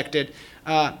selected.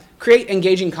 Create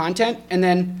engaging content, and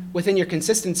then within your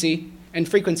consistency and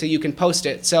frequency, you can post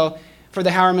it. So for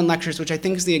the Howerman lectures, which I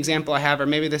think is the example I have, or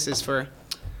maybe this is for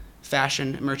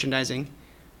fashion merchandising,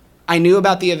 I knew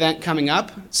about the event coming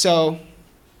up, so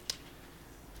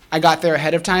I got there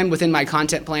ahead of time within my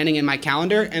content planning in my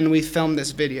calendar, and we filmed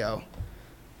this video,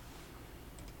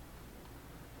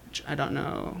 which I don't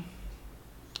know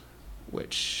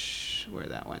where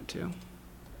that went to.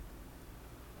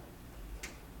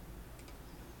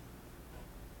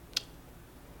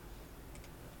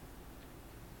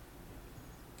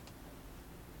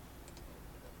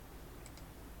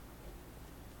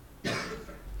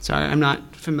 Sorry, I'm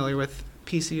not familiar with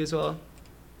PC as well.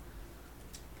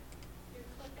 You're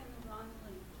clicking the wrong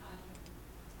link,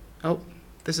 Tyler. Oh,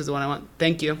 this is the one I want.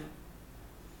 Thank you.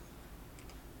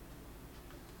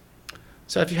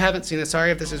 So if you haven't seen it, sorry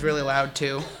if this is really loud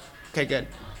too. Okay, good.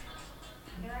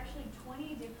 There are actually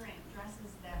 20 different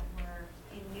dresses that were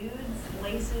in nudes,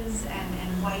 laces,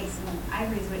 and whites and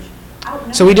ivories, which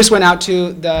outnumber. So we just went out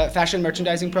to the fashion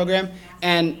merchandising program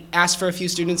and asked for a few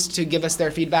students to give us their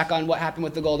feedback on what happened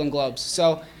with the Golden Globes.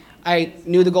 So I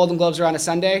knew the Golden Globes were on a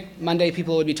Sunday. Monday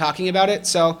people would be talking about it.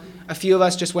 So a few of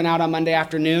us just went out on Monday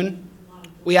afternoon.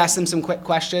 We asked them some quick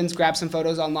questions, grabbed some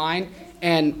photos online,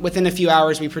 and within a few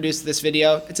hours we produced this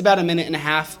video. It's about a minute and a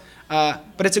half,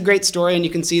 but it's a great story, and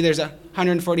you can see there's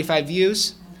 145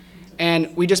 views.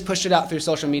 And we just pushed it out through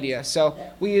social media. So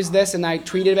we used this, and I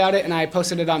tweeted about it, and I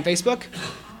posted it on Facebook.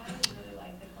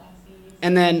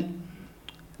 And then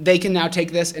they can now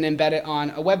take this and embed it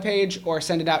on a web page or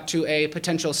send it out to a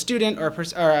potential student or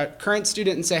a current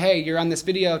student and say, hey, you're on this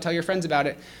video, tell your friends about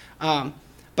it.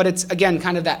 But but it's, again,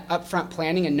 kind of that upfront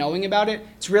planning and knowing about it.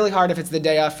 It's really hard if it's the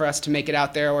day of for us to make it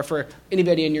out there, or for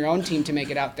anybody in your own team to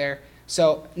make it out there.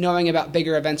 So knowing about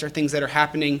bigger events or things that are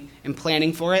happening and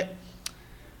planning for it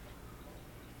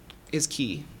is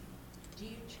key. Do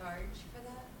you charge for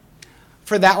that?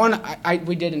 For that one,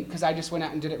 we didn't, because I just went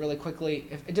out and did it really quickly.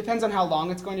 It depends on how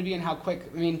long it's going to be and how quick.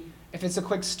 I mean, if it's a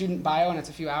quick student bio and it's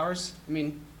a few hours, I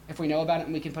mean, if we know about it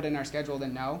and we can put it in our schedule,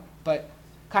 then no. But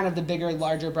kind of the bigger,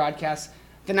 larger broadcasts.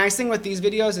 The nice thing with these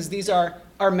videos is these are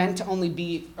meant to only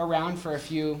be around for a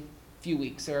few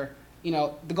weeks. Or, you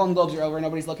know, the Golden Globes are over,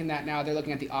 nobody's looking at that now, they're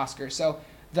looking at the Oscars. So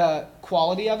the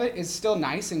quality of it is still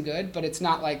nice and good, but it's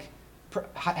not like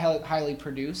highly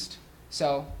produced.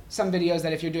 So some videos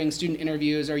that if you're doing student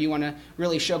interviews or you want to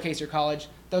really showcase your college,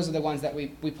 those are the ones that we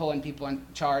pull in people and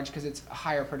charge because it's a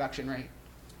higher production rate.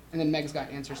 And then Meg's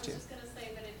got answers too. I was just going to say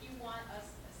that if you want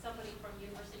somebody from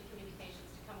University Communications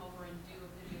to come over and do a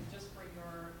video just for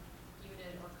your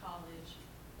unit or college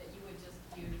that you would just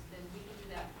use, then we can do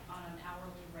that on an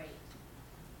hourly rate.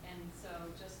 And so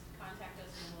just contact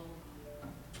us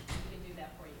and we can do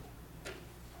that for you.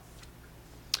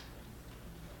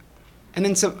 And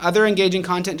then some other engaging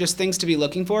content, just things to be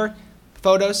looking for.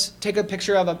 Photos, take a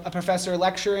picture of a professor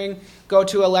lecturing, go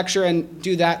to a lecture and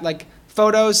do that. Like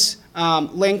photos,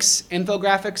 links,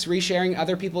 infographics, resharing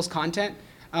other people's content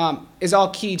is all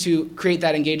key to create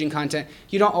that engaging content.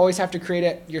 You don't always have to create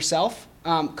it yourself.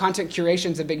 Content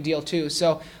curation is a big deal too.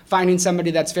 So finding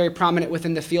somebody that's very prominent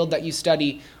within the field that you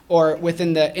study or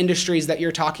within the industries that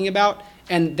you're talking about,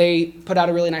 and they put out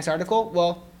a really nice article,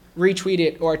 well, retweet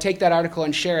it or take that article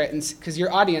and share it, because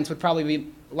your audience would probably be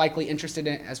likely interested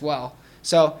in it as well.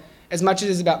 So as much as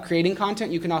it's about creating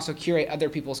content, you can also curate other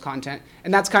people's content.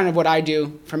 And that's kind of what I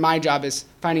do for my job, is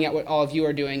finding out what all of you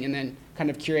are doing and then kind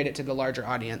of curate it to the larger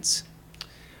audience.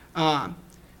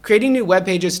 Creating new web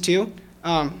pages too.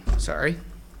 So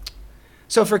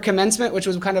for commencement, which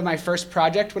was kind of my first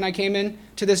project when I came in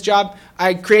to this job,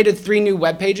 I created 3 new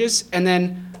web pages and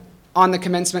then on the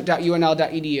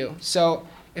commencement.unl.edu. So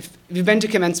if you've been to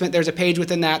commencement, there's a page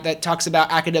within that talks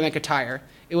about academic attire.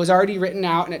 It was already written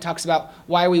out, and it talks about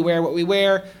why we wear what we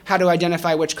wear, how to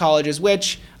identify which college is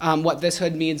which, what this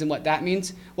hood means and what that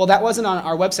means. Well, that wasn't on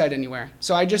our website anywhere.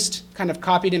 So I just kind of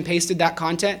copied and pasted that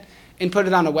content and put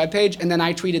it on a web page, and then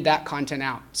I tweeted that content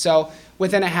out. So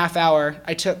within a half hour,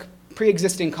 I took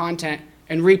pre-existing content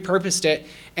and repurposed it,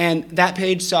 and that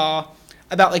page saw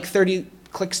about like 30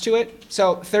 clicks to it.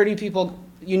 So 30 people,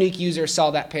 unique users,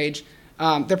 saw that page.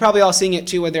 They're probably all seeing it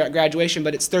too when they're at graduation,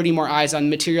 but it's 30 more eyes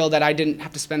on material that I didn't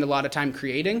have to spend a lot of time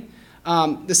creating.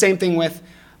 The same thing with,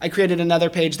 I created another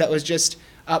page that was just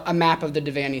a map of the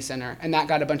Devaney Center, and that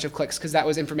got a bunch of clicks because that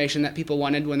was information that people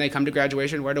wanted when they come to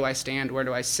graduation. Where do I stand? Where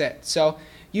do I sit? So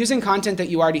using content that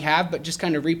you already have, but just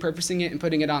kind of repurposing it and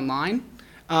putting it online.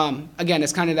 Again,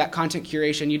 it's kind of that content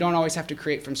curation. You don't always have to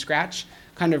create from scratch,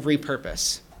 kind of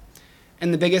repurpose.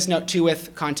 And the biggest note too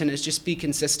with content is just be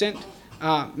consistent.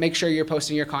 Make sure you're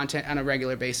posting your content on a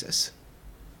regular basis.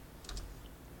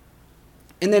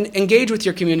 And then engage with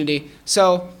your community.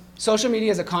 So social media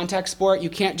is a contact sport.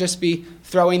 You can't just be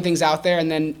throwing things out there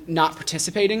and then not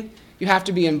participating. You have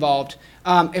to be involved.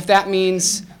 If that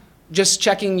means just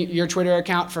checking your Twitter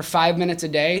account for 5 minutes a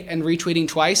day and retweeting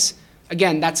twice,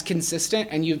 again, that's consistent,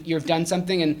 and you've done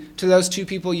something, and to those 2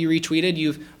 people you retweeted,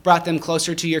 you've brought them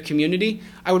closer to your community.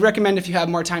 I would recommend if you have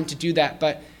more time to do that,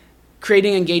 but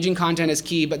creating engaging content is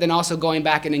key, but then also going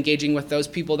back and engaging with those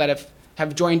people that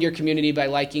have joined your community by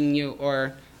liking you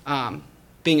or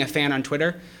being a fan on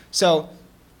Twitter. So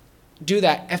do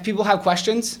that. If people have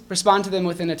questions, respond to them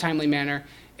within a timely manner.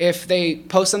 If they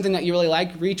post something that you really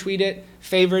like, retweet it,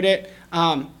 favorite it,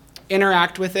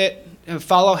 interact with it,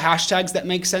 follow hashtags that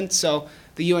make sense. So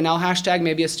the UNL hashtag,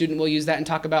 maybe a student will use that and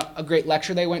talk about a great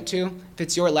lecture they went to. If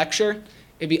it's your lecture,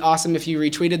 it'd be awesome if you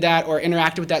retweeted that or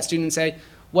interacted with that student and say,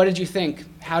 what did you think?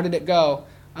 How did it go?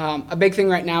 A big thing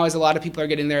right now is a lot of people are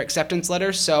getting their acceptance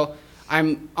letters, so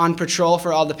I'm on patrol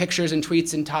for all the pictures and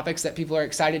tweets and topics that people are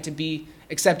excited to be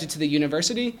accepted to the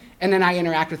university, and then I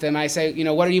interact with them. I say, you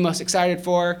know, what are you most excited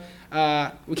for?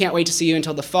 We can't wait to see you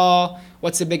until the fall.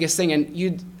 What's the biggest thing?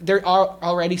 And they're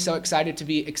already so excited to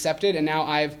be accepted, and now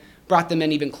I've brought them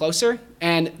in even closer,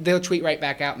 and they'll tweet right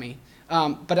back at me.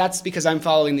 But that's because I'm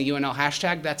following the UNL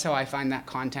hashtag. That's how I find that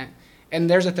content. And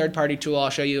there's a third-party tool I'll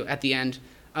show you at the end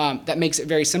that makes it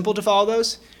very simple to follow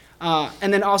those.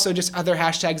 And then also just other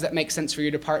hashtags that make sense for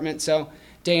your department. So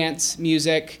dance,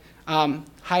 music,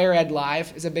 higher ed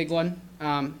live is a big one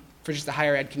for just the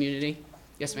higher ed community.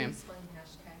 Yes, ma'am. Explain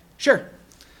hashtag. Sure.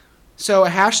 So a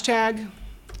hashtag,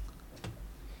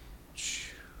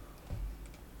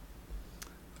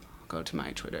 I'll go to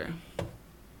my Twitter.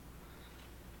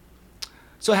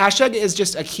 So hashtag is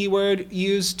just a keyword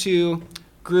used to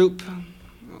group,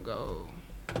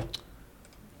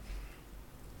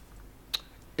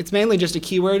 it's mainly just a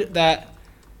keyword that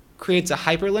creates a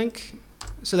hyperlink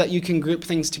so that you can group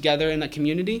things together in a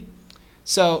community.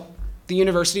 So the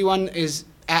university one is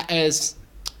as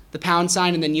the pound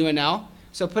sign and then UNL.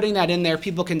 So putting that in there,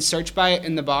 people can search by it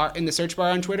in the search bar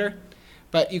on Twitter,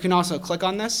 but you can also click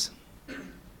on this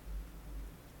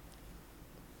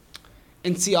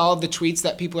and see all of the tweets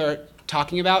that people are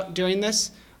talking about during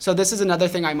this. So this is another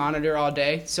thing I monitor all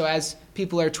day. So as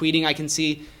people are tweeting, I can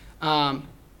see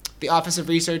the Office of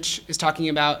Research is talking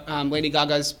about Lady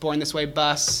Gaga's Born This Way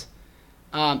bus.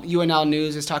 UNL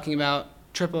News is talking about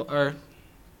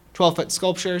 12-foot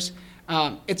sculptures.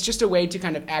 It's just a way to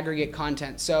kind of aggregate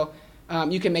content. So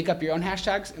you can make up your own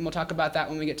hashtags, and we'll talk about that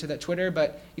when we get to the Twitter,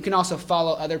 but you can also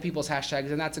follow other people's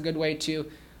hashtags, and that's a good way to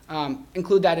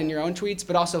include that in your own tweets,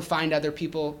 but also find other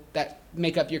people that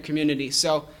make up your community.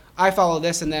 So I follow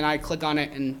this, and then I click on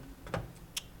it, and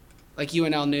like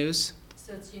UNL News.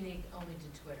 So it's unique only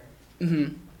to Twitter?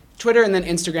 Mm-hmm. Twitter and then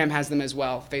Instagram has them as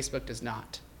well. Facebook does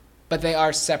not. But they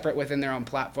are separate within their own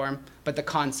platform, but the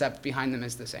concept behind them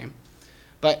is the same.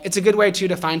 But it's a good way, too,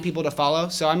 to find people to follow.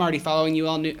 So I'm already following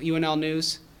UNL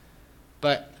News,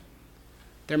 but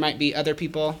there might be other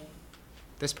people,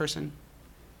 this person,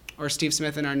 or Steve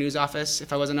Smith in our news office.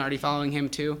 If I wasn't already following him,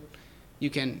 too, you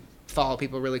can follow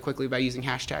people really quickly by using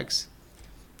hashtags.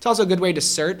 It's also a good way to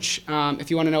search. If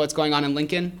you want to know what's going on in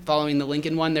Lincoln, following the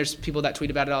Lincoln one, there's people that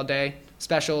tweet about it all day.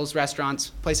 Specials, restaurants,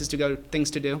 places to go,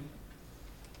 things to do.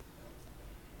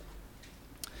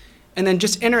 And then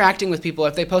just interacting with people.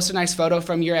 If they post a nice photo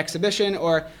from your exhibition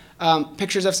or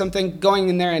pictures of something, going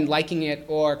in there and liking it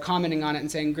or commenting on it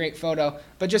and saying, great photo.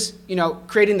 But just,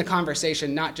 creating the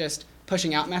conversation, not just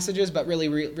pushing out messages, but really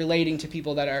relating to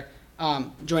people that are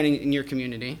joining in your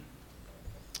community.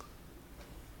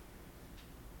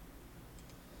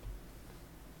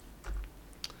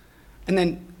 And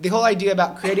then the whole idea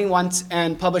about creating once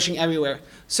and publishing everywhere.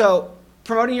 So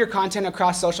promoting your content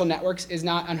across social networks is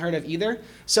not unheard of either.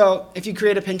 So if you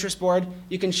create a Pinterest board,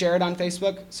 you can share it on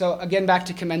Facebook. So again, back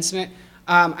to commencement,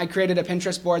 I created a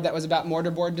Pinterest board that was about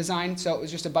mortarboard design. So it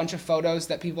was just a bunch of photos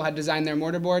that people had designed their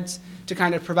mortarboards to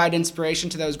kind of provide inspiration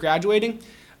to those graduating.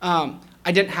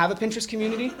 I didn't have a Pinterest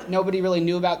community. Nobody really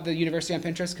knew about the university on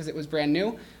Pinterest because it was brand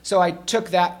new. So I took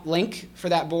that link for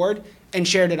that board and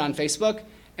shared it on Facebook.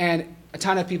 And a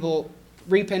ton of people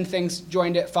repinned things,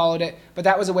 joined it, followed it. But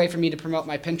that was a way for me to promote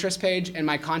my Pinterest page and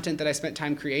my content that I spent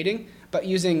time creating, but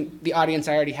using the audience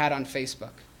I already had on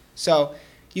Facebook. So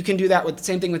you can do that with the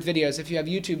same thing with videos. If you have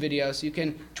YouTube videos, you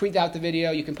can tweet out the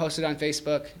video, you can post it on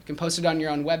Facebook, you can post it on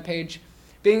your own web page.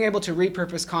 Being able to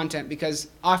repurpose content, because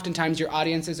oftentimes your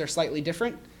audiences are slightly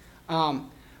different.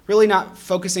 Really not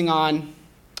focusing on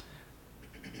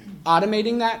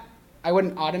automating that. I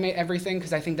wouldn't automate everything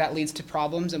because I think that leads to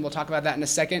problems, and we'll talk about that in a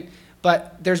second.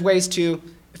 But there's ways to,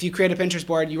 if you create a Pinterest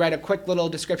board, you write a quick little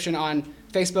description on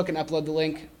Facebook and upload the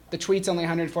link. The tweet's only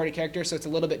 140 characters, so it's a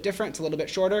little bit different. It's a little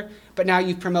bit shorter. But now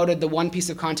you've promoted the one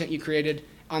piece of content you created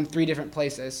on 3 different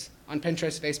places, on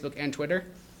Pinterest, Facebook, and Twitter.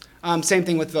 Same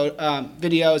thing with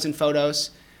videos and photos.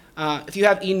 If you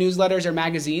have e-newsletters or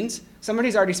magazines,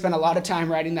 somebody's already spent a lot of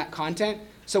time writing that content,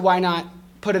 so why not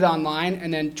put it online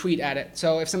and then tweet at it?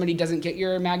 So if somebody doesn't get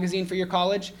your magazine for your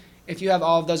college, if you have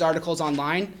all of those articles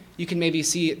online, you can maybe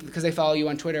see it because they follow you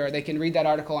on Twitter, or they can read that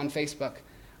article on Facebook.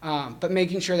 But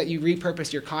making sure that you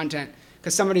repurpose your content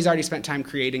because somebody's already spent time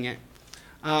creating it.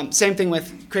 Same thing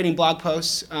with creating blog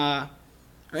posts or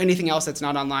anything else that's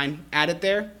not online, add it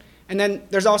there. And then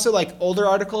there's also like older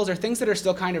articles or things that are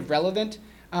still kind of relevant.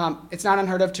 It's not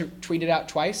unheard of to tweet it out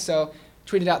twice. So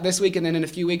tweet it out this week, and then in a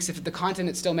few weeks, if the content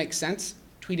it still makes sense,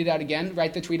 tweet it out again,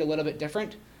 write the tweet a little bit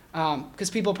different, because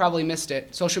people probably missed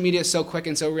it. Social media is so quick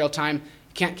and so real time,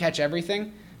 you can't catch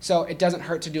everything. So it doesn't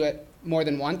hurt to do it more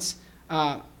than once.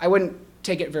 I wouldn't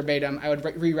take it verbatim. I would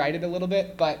rewrite it a little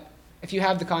bit, but if you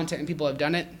have the content and people have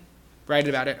done it, write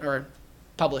about it or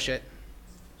publish it.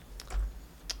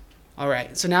 All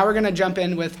right, so now we're going to jump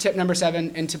in with tip number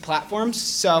 7 into platforms.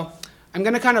 So I'm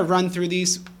going to kind of run through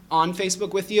these on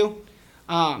Facebook with you.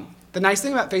 The nice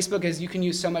thing about Facebook is you can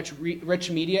use so much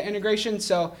rich media integration.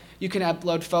 So you can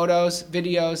upload photos,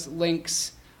 videos,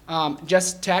 links,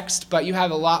 just text, but you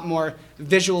have a lot more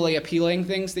visually appealing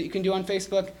things that you can do on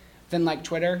Facebook than like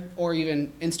Twitter or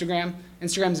even Instagram.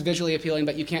 Instagram's visually appealing,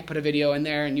 but you can't put a video in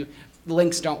there, and the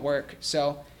links don't work.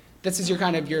 So this is your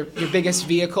biggest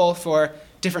vehicle for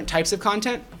different types of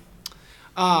content.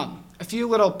 A few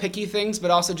little picky things,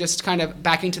 but also just kind of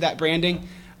backing to that branding.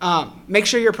 Make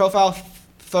sure your profile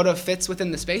photo fits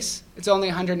within the space. It's only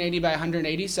 180 by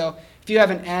 180, so if you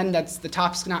have an end that's the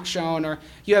top's not shown, or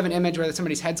you have an image where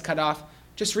somebody's head's cut off,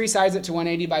 just resize it to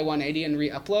 180 by 180 and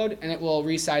re-upload, and it will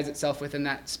resize itself within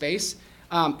that space.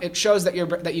 It shows that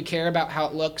you care about how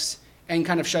it looks and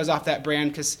kind of shows off that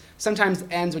brand, because sometimes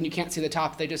ends, when you can't see the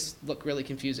top, they just look really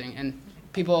confusing, and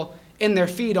people in their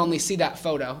feed only see that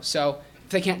photo. So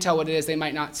if they can't tell what it is, they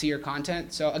might not see your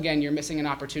content. So again, you're missing an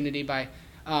opportunity by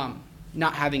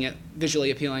not having it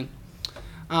visually appealing.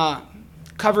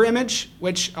 Cover image,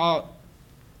 which I'll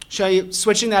show you,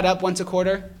 switching that up once a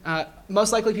quarter.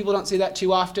 Most likely people don't see that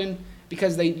too often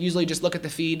because they usually just look at the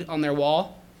feed on their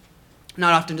wall.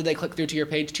 Not often do they click through to your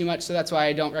page too much, so that's why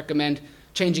I don't recommend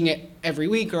changing it every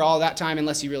week or all that time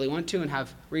unless you really want to and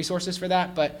have resources for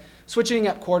that. But switching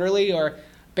up quarterly or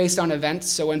based on events,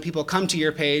 so when people come to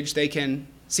your page, they can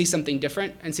see something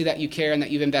different and see that you care and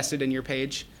that you've invested in your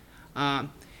page.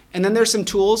 And then there's some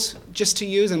tools just to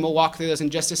use, and we'll walk through those in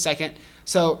just a second.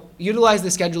 So utilize the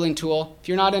scheduling tool. If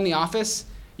you're not in the office,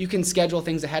 you can schedule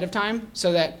things ahead of time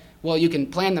so that, well, you can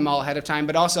plan them all ahead of time,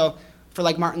 but also for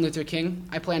like Martin Luther King,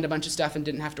 I planned a bunch of stuff and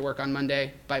didn't have to work on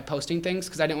Monday by posting things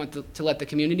because I didn't want to let the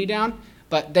community down,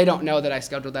 but they don't know that I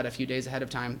scheduled that a few days ahead of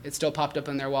time. It still popped up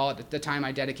on their wallet at the time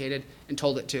I dedicated and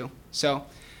told it to. So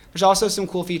there's also some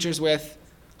cool features with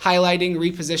highlighting,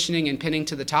 repositioning, and pinning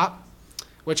to the top,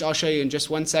 which I'll show you in just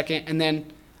one second. And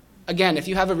then, again, if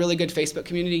you have a really good Facebook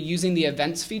community, using the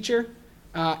events feature,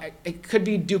 it could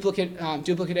be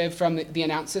duplicative from the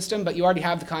announce system, but you already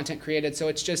have the content created, so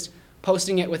it's just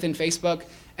posting it within Facebook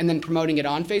and then promoting it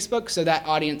on Facebook so that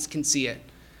audience can see it.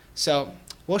 So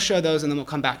we'll show those, and then we'll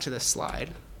come back to this slide.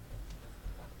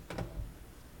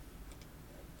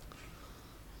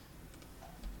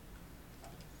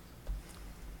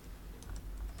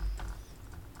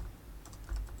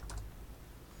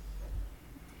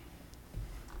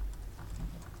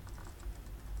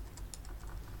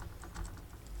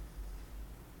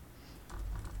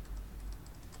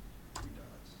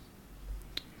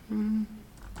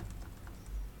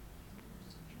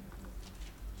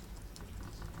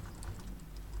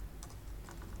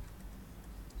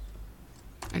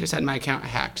 I just had my account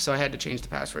hacked, so I had to change the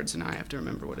password, so now I have to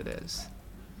remember what it is.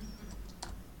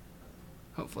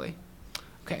 Hopefully.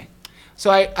 Okay. So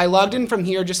I logged in from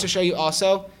here just to show you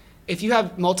also, if you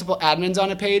have multiple admins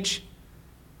on a page,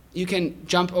 you can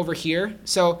jump over here.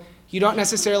 So you don't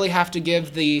necessarily have to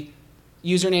give the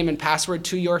username and password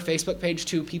to your Facebook page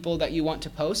to people that you want to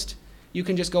post. You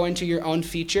can just go into your own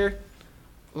feature.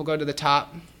 We'll go to the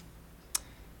top.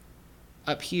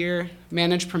 Up here,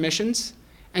 manage permissions.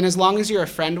 And as long as you're a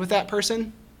friend with that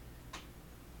person,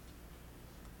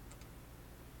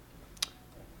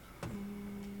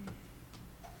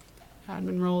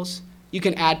 admin roles, you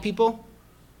can add people.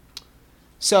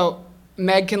 So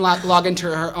Meg can log into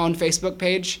her own Facebook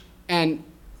page and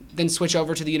then switch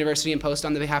over to the university and post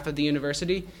on the behalf of the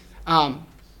university.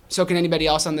 So can anybody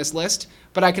else on this list.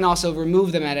 But I can also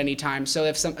remove them at any time. So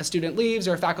if a student leaves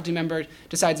or a faculty member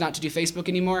decides not to do Facebook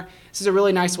anymore, this is a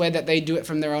really nice way that they do it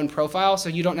from their own profile, so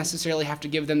you don't necessarily have to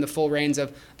give them the full reins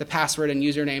of the password and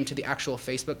username to the actual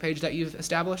Facebook page that you've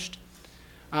established.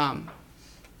 So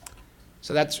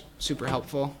that's super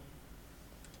helpful.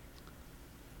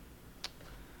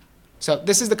 So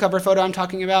this is the cover photo I'm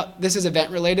talking about. This is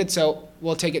event related, so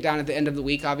we'll take it down at the end of the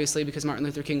week, obviously, because Martin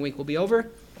Luther King week will be over.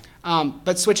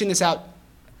 But switching this out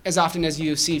as often as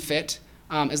you see fit,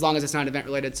 as long as it's not event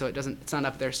related, so it's not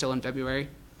up there still in February.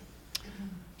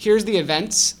 Here's the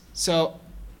events. So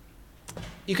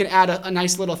you can add a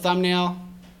nice little thumbnail,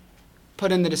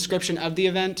 put in the description of the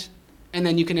event, and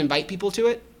then you can invite people to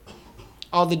it.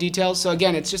 All the details. So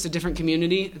again, it's just a different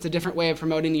community. It's a different way of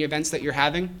promoting the events that you're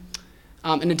having.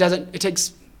 And it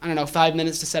takes, 5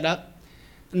 minutes to set up.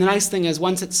 And the nice thing is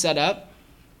once it's set up,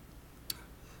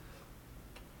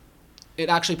 it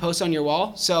actually posts on your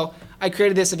wall. So I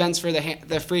created this events for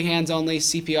the free hands-only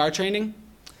CPR training,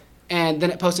 and then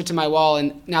it posted to my wall,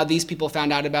 and now these people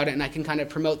found out about it, and I can kind of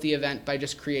promote the event by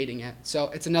just creating it. So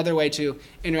it's another way to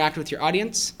interact with your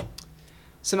audience.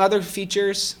 Some other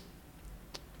features,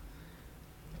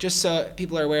 just so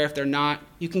people are aware if they're not,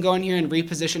 you can go in here and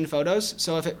reposition photos.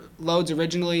 So if it loads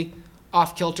originally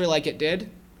off kilter like it did,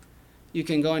 you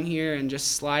can go in here and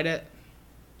just slide it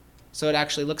so it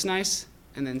actually looks nice,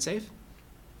 and then save.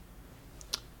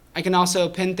 I can also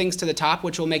pin things to the top,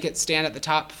 which will make it stand at the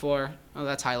top for, oh,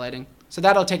 that's highlighting. So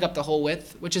that'll take up the whole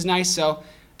width, which is nice. So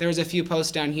there was a few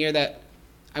posts down here that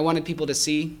I wanted people to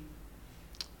see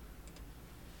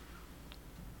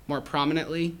more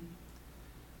prominently.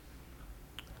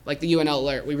 like the UNL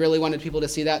alert. We really wanted people to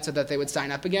see that so that they would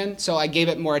sign up again. So I gave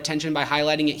it more attention by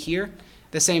highlighting it here.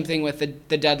 The same thing with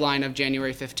the deadline of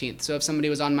January 15th. So if somebody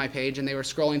was on my page and they were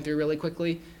scrolling through really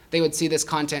quickly, they would see this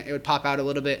content. It would pop out a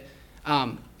little bit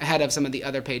ahead of some of the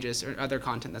other pages or other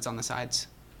content that's on the sides.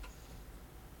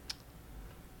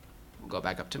 We'll go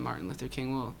back up to Martin Luther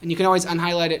King. And you can always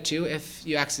unhighlight it too if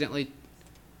you accidentally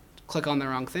click on the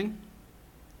wrong thing.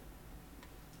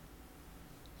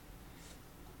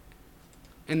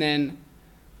 And then,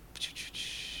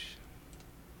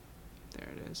 there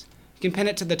it is. You can pin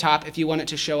it to the top if you want it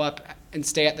to show up and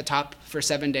stay at the top for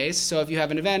 7 days. So if you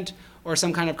have an event or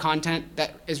some kind of content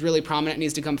that is really prominent,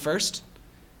 needs to come first,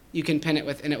 you can pin it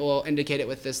with, and it will indicate it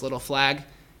with this little flag,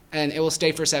 and it will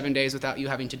stay for 7 days without you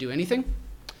having to do anything.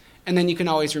 And then you can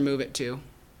always remove it too,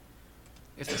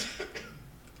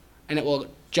 and it will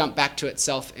jump back to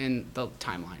itself in the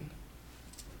timeline.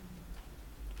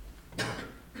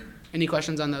 Any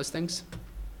questions on those things?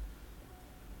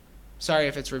 Sorry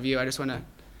if it's review. I just want to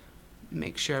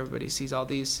make sure everybody sees all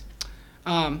these.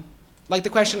 Like the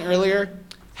question earlier,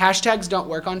 hashtags don't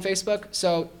work on Facebook,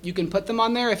 so you can put them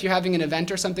on there if you're having an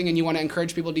event or something and you want to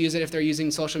encourage people to use it if they're using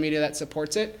social media that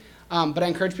supports it. But I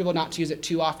encourage people not to use it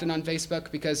too often on Facebook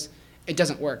because it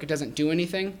doesn't work. It doesn't do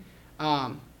anything.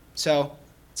 So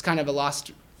it's kind of a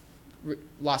lost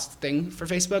thing for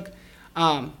Facebook.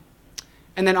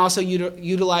 And then also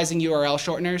utilizing URL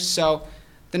shorteners. So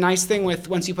the nice thing with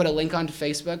once you put a link onto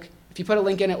Facebook, if you put a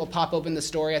link in, it will pop open the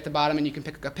story at the bottom and you can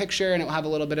pick a picture and it will have a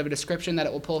little bit of a description that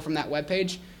it will pull from that web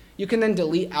page. You can then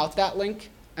delete out that link.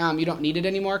 You don't need it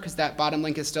anymore because that bottom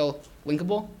link is still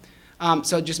linkable.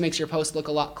 So it just makes your post look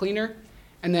a lot cleaner.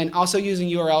 And then also using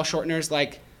URL shorteners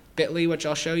like bit.ly, which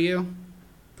I'll show you,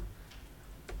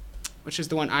 which is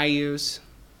the one I use.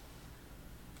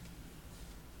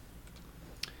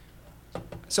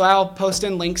 So I'll post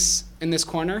in links in this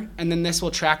corner, and then this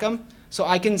will track them. So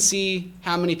I can see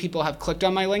how many people have clicked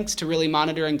on my links to really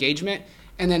monitor engagement.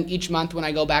 And then each month when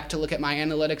I go back to look at my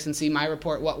analytics and see my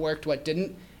report, what worked, what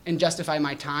didn't, and justify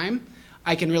my time,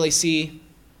 I can really see,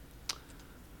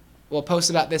 well, posts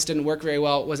about this didn't work very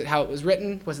well. Was it how it was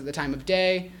written? Was it the time of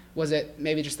day? Was it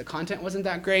maybe just the content wasn't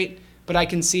that great? But I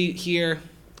can see here,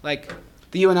 like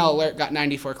the UNL alert got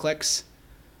 94 clicks.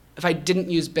 If I didn't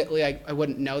use bit.ly, I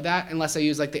wouldn't know that unless I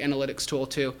use like the analytics tool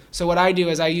too. So what I do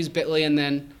is I use bit.ly and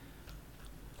then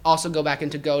also go back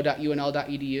into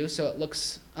go.unl.edu so it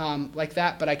looks like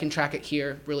that, but I can track it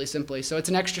here really simply. So it's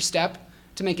an extra step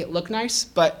to make it look nice,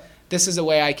 but this is a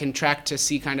way I can track to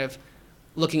see kind of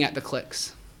looking at the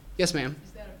clicks. Yes, ma'am?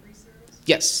 Is that a free service?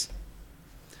 Yes.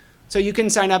 So you can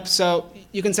sign up. So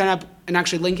you can sign up and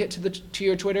actually link it to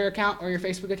your Twitter account or your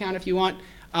Facebook account if you want.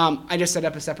 I just set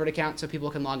up a separate account so people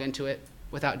can log into it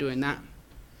without doing that.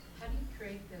 How do you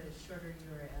create the shorter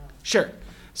URL? Sure.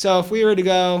 So if we were to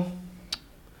go,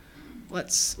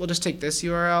 we'll just take this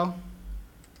URL.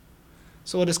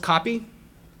 So we'll just copy.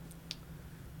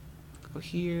 Go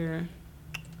here.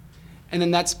 And then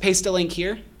that's paste a link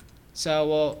here. So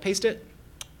we'll paste it.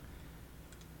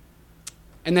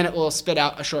 And then it will spit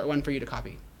out a short one for you to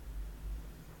copy.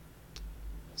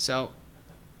 So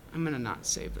I'm going to not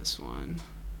save this one.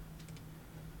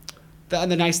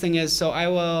 The nice thing is, so I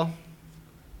will,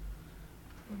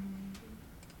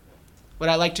 what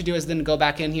I like to do is then go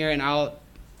back in here and I'll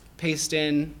paste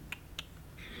in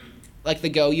like the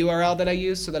Go URL that I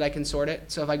use so that I can sort it.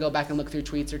 So if I go back and look through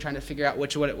tweets or trying to figure out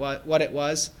what it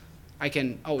was, I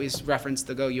can always reference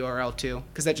the Go URL too,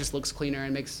 because that just looks cleaner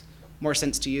and makes more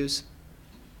sense to use.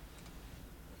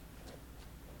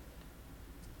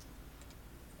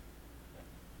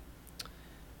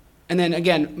 And then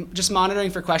again, just monitoring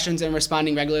for questions and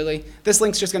responding regularly. This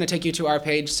link's just going to take you to our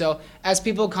page. So as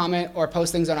people comment or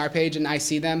post things on our page and I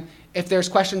see them, if there's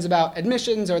questions about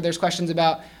admissions or there's questions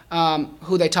about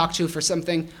who they talk to for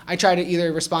something, I try to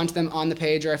either respond to them on the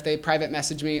page, or if they private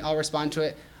message me, I'll respond to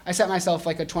it. I set myself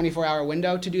like a 24-hour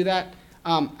window to do that.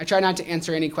 I try not to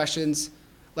answer any questions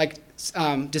like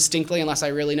distinctly unless I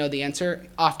really know the answer.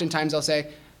 Oftentimes I'll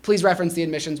say, please reference the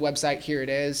admissions website, here it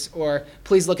is, or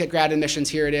please look at grad admissions,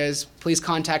 here it is, please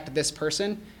contact this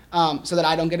person, so that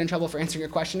I don't get in trouble for answering a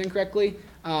question incorrectly,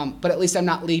 but at least I'm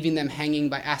not leaving them hanging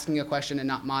by asking a question and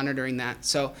not monitoring that.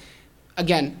 So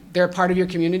again, they're a part of your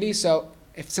community, so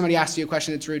if somebody asks you a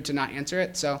question, it's rude to not answer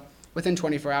it, so within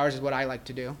 24 hours is what I like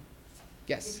to do.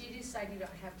 Yes? If you decide you don't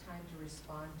have time to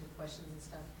respond to questions and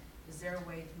stuff, is there a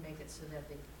way to make it so that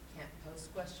they can't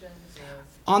post questions?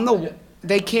 Or On the,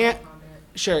 they can't.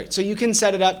 Sure. So you can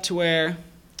set it up to where's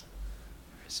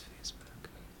Facebook?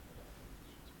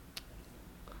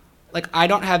 Like I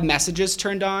don't have messages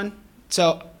turned on.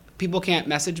 So people can't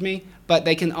message me, but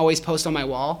they can always post on my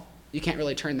wall. You can't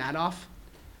really turn that off.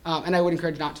 And I would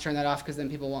encourage not to turn that off because then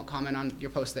people won't comment on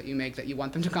your posts that you make that you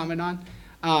want them to comment on.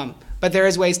 But there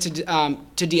is ways to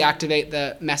deactivate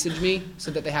the message me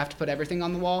so that they have to put everything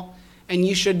on the wall. And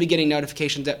you should be getting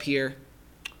notifications up here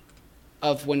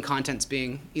of when content's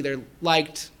being either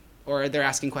liked or they're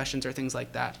asking questions or things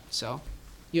like that. So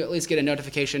you at least get a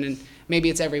notification, and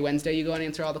maybe it's every Wednesday you go and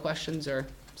answer all the questions or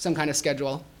some kind of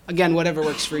schedule. Again, whatever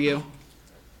works for you.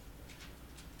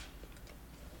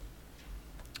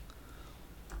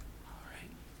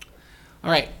 All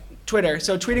right, Twitter.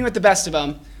 So tweeting with the best of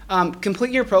them.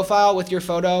 Complete your profile with your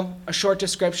photo, a short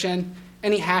description,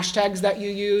 any hashtags that you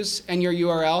use, and your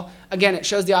URL. Again, it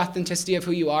shows the authenticity of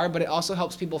who you are, but it also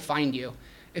helps people find you.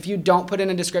 If you don't put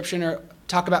in a description or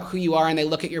talk about who you are and they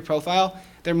look at your profile,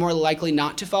 they're more likely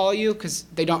not to follow you because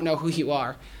they don't know who you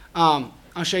are.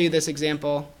 I'll show you this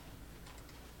example.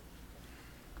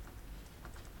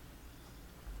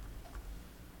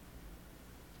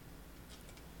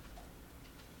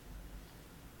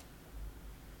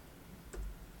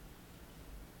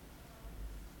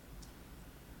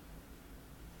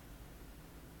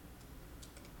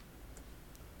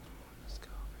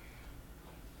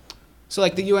 So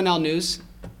like the UNL news,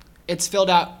 it's filled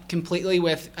out completely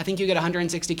with, I think you get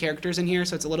 160 characters in here,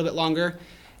 so it's a little bit longer.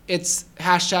 It's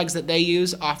hashtags that they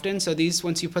use often, so these,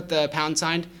 once you put the pound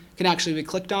sign, can actually be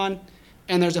clicked on,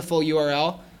 and there's a full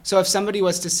URL. So if somebody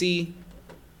was to see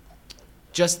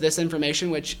just this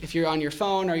information, which if you're on your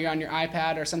phone or you're on your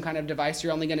iPad or some kind of device,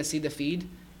 you're only going to see the feed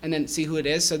and then see who it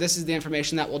is. So this is the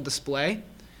information that will display.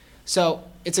 So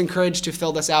it's encouraged to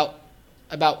fill this out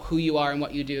about who you are and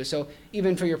what you do. So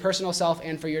even for your personal self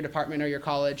and for your department or your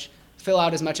college, fill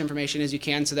out as much information as you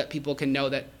can so that people can know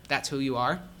that that's who you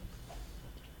are.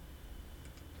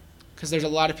 Because there's a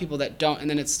lot of people that don't, and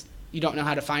then you don't know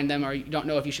how to find them, or you don't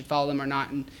know if you should follow them or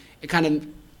not, and it kind of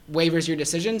wavers your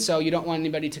decision. So you don't want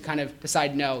anybody to kind of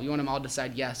decide no. You want them all to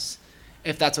decide yes,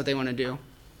 if that's what they want to do.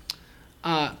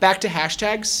 Back to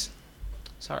hashtags.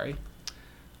 Sorry.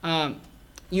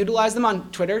 Utilize them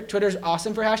on Twitter. Twitter's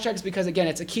awesome for hashtags because, again,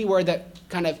 it's a keyword that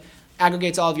kind of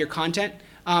aggregates all of your content.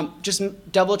 Just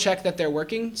double check that they're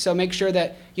working. So make sure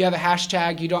that you have a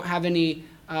hashtag. You don't have any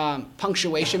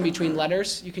punctuation between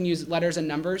letters. You can use letters and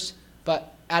numbers,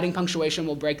 but adding punctuation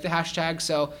will break the hashtag.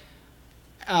 So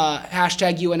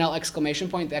hashtag UNL exclamation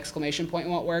point, the exclamation point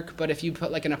won't work. But if you put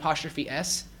like an apostrophe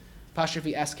S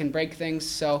can break things.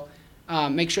 So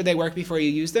make sure they work before you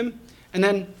use them. And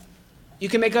then you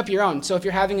can make up your own. So if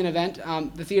you're having an event,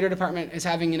 the theater department is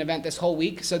having an event this whole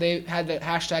week. So they had the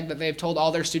hashtag that they've told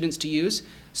all their students to use.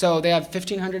 So they have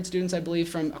 1,500 students, I believe,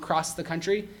 from across the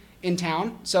country in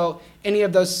town. So any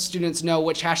of those students know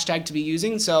which hashtag to be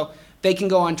using. So they can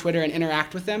go on Twitter and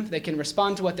interact with them. They can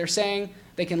respond to what they're saying.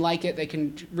 They can like it. They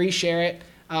can reshare it.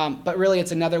 But really,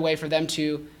 it's another way for them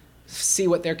to see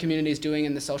what their community is doing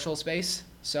in the social space.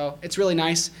 So it's really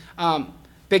nice.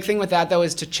 Big thing with that, though,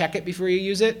 is to check it before you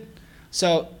use it.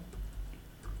 So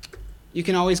you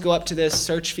can always go up to this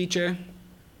search feature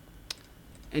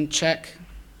and check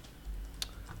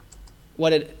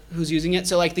who's using it.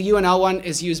 So like the UNL one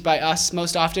is used by us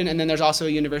most often, and then there's also a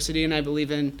university, and I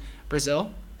believe in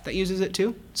Brazil, that uses it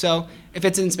too. So if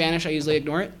it's in Spanish, I usually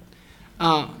ignore it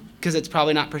because it's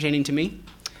probably not pertaining to me.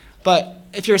 But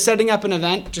if you're setting up an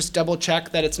event, just double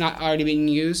check that it's not already being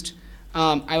used.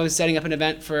 I was setting up an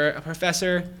event for a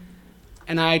professor,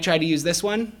 and I tried to use this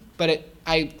one, but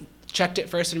I checked it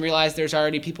first and realized there's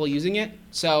already people using it,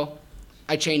 so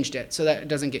I changed it so that it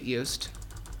doesn't get used.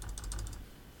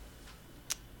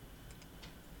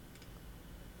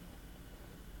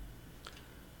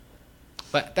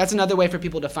 But that's another way for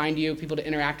people to find you, people to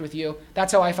interact with you.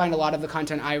 That's how I find a lot of the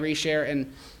content I reshare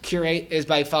and curate, is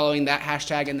by following that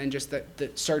hashtag and then just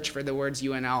the search for the words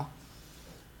UNL.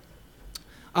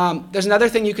 There's another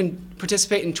thing, you can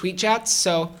participate in tweet chats,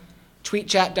 so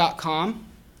tweetchat.com.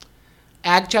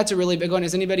 Ag chat's a really big one.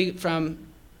 Is anybody from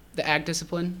the ag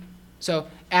discipline? So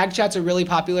ag chat's a really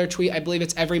popular tweet. I believe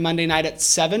it's every Monday night at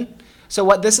 7. So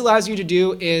what this allows you to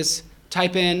do is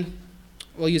type in,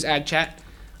 we'll use ag chat,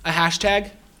 a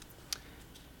hashtag,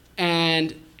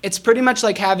 and it's pretty much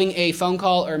like having a phone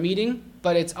call or meeting,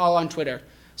 but it's all on Twitter.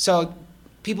 So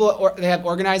people, they have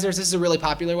organizers. This is a really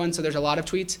popular one, so there's a lot of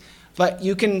tweets. But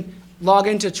you can log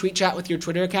into tweet chat with your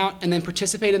Twitter account and then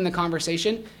participate in the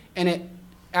conversation, and it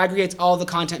aggregates all the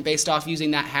content based off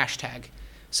using that hashtag.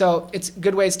 So it's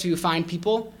good ways to find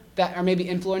people that are maybe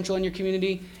influential in your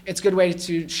community. It's a good way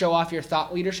to show off your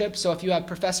thought leadership. So if you have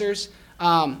professors,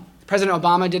 President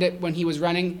Obama did it when he was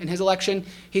running in his election.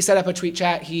 He set up a tweet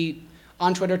chat. He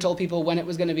on Twitter told people when it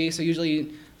was going to be. So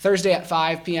usually Thursday at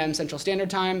 5 p.m. Central Standard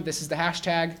Time. This is the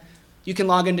hashtag. You can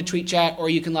log into TweetChat or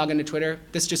you can log into Twitter.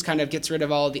 This just kind of gets rid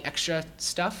of all of the extra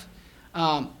stuff.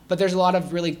 But there's a lot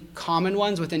of really common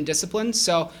ones within disciplines.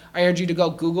 So I urge you to go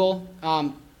Google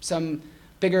some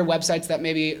bigger websites that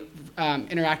maybe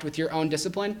interact with your own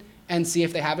discipline and see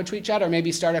if they have a tweet chat, or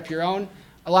maybe start up your own.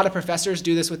 A lot of professors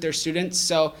do this with their students,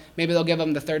 so maybe they'll give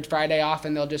them the third Friday off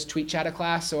and they'll just tweet chat a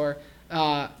class, or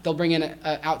they'll bring in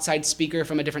an outside speaker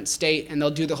from a different state and they'll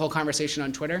do the whole conversation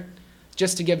on Twitter,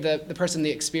 just to give the person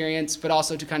the experience, but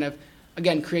also to kind of,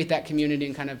 again, create that community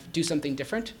and kind of do something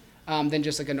different than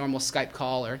just like a normal Skype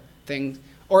call or thing.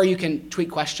 Or you can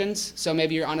tweet questions, so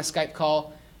maybe you're on a Skype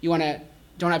call, you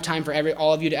don't have time for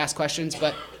all of you to ask questions,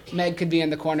 but Meg could be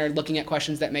in the corner looking at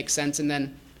questions that make sense and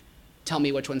then tell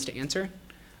me which ones to answer.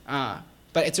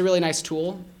 But it's a really nice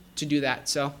tool to do that,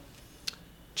 so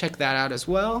check that out as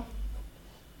well.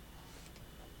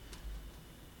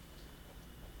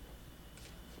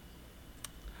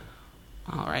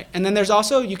 All right, and then there's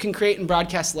also, you can create and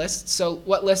broadcast lists. So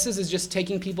what lists is just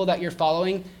taking people that you're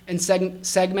following and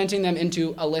segmenting them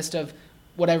into a list of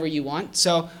whatever you want.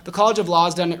 So the College of Law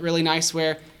has done it really nice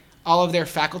where all of their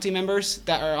faculty members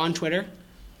that are on Twitter,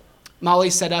 Molly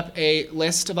set up a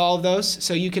list of all of those.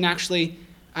 So you can actually,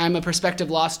 I'm a prospective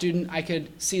law student, I could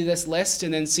see this list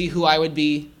and then see who I would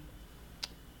be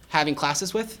having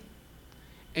classes with.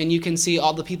 And you can see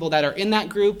all the people that are in that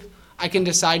group. I can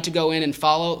decide to go in and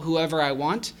follow whoever I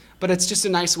want, but it's just a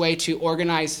nice way to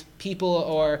organize people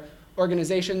or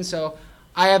organizations. So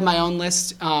I have my own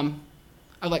list of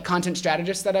like content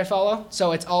strategists that I follow.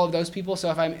 So it's all of those people.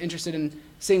 So if I'm interested in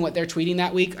seeing what they're tweeting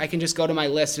that week, I can just go to my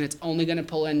list and it's only going to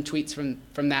pull in tweets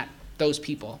from those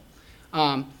people.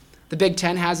 The Big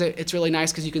Ten has it. It's really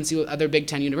nice because you can see what other Big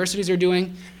Ten universities are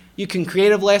doing. You can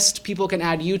create a list. People can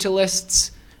add you to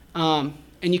lists.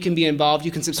 And you can be involved. You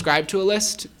can subscribe to a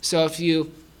list. So if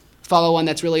you follow one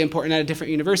that's really important at a different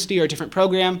university or a different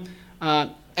program,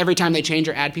 every time they change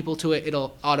or add people to it,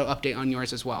 it'll auto-update on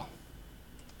yours as well.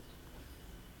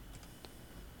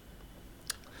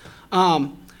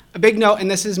 A big note,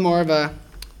 and this is more of a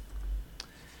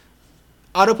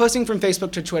auto-posting from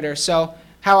Facebook to Twitter. So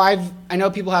how I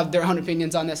know people have their own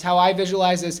opinions on this. How I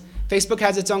visualize is Facebook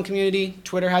has its own community,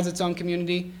 Twitter has its own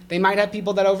community. They might have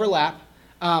people that overlap.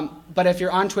 But if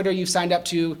you're on Twitter, you've signed up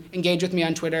to engage with me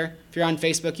on Twitter. If you're on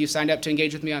Facebook, you've signed up to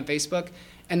engage with me on Facebook.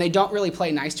 And they don't really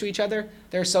play nice to each other.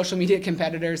 They're social media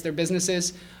competitors. They're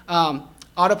businesses.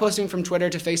 Auto-posting from Twitter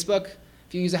to Facebook,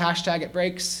 if you use a hashtag, it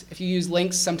breaks. If you use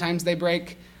links, sometimes they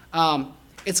break.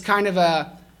 It's kind of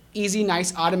a easy,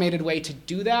 nice, automated way to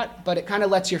do that, but it kind of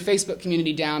lets your Facebook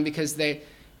community down because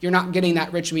you're not getting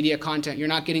that rich media content. You're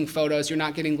not getting photos. You're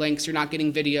not getting links. You're not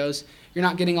getting videos. You're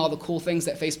not getting all the cool things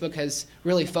that Facebook has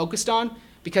really focused on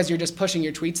because you're just pushing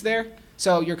your tweets there.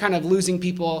 So you're kind of losing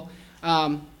people.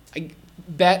 I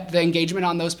bet the engagement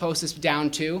on those posts is down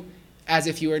too, as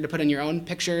if you were to put in your own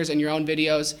pictures and your own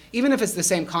videos, even if it's the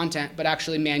same content, but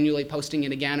actually manually posting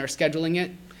it again or scheduling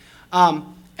it.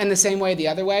 And the same way the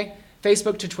other way,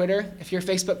 Facebook to Twitter, if your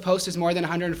Facebook post is more than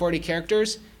 140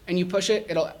 characters and you push it,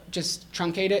 it'll just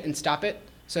truncate it and stop it,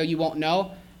 so you won't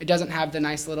know. It doesn't have the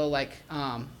nice little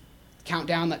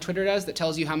countdown that Twitter does that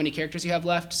tells you how many characters you have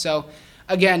left. So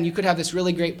again, you could have this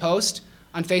really great post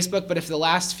on Facebook, but if the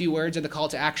last few words are the call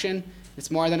to action,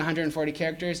 it's more than 140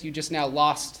 characters, you just now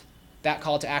lost that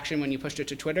call to action when you pushed it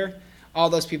to Twitter. All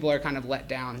those people are kind of let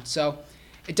down. So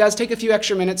it does take a few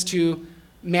extra minutes to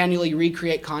manually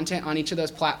recreate content on each of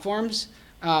those platforms,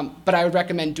 but I would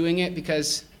recommend doing it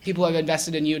because people have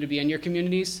invested in you to be in your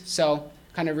communities, so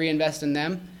kind of reinvest in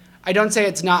them. I don't say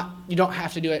you don't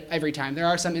have to do it every time. There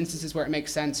are some instances where it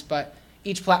makes sense, but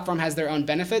each platform has their own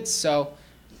benefits, so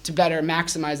to better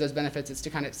maximize those benefits, it's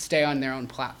to kind of stay on their own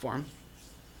platform.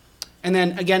 And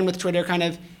then again with Twitter, kind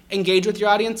of engage with your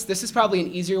audience. This is probably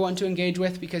an easier one to engage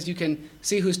with because you can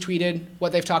see who's tweeted,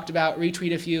 what they've talked about,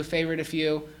 retweet a few, favorite a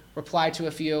few, reply to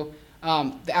a few.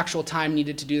 The actual time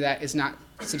needed to do that is not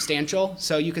substantial,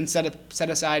 so you can set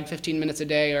aside 15 minutes a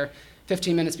day or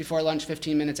 15 minutes before lunch,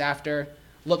 15 minutes after,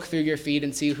 look through your feed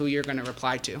and see who you're going to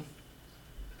reply to.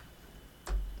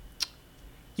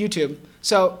 YouTube.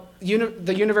 So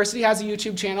the university has a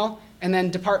YouTube channel, and then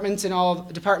departments,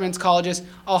 colleges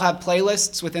all have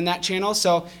playlists within that channel.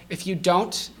 So if you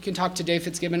don't, you can talk to Dave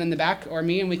Fitzgibbon in the back or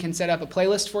me, and we can set up a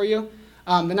playlist for you.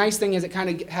 The nice thing is it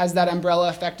kind of has that umbrella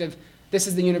effect of this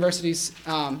is the university's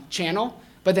channel,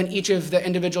 but then each of the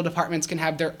individual departments can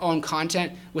have their own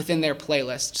content within their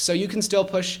playlist. So you can still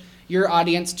push your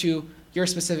audience to your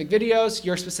specific videos,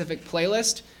 your specific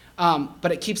playlist,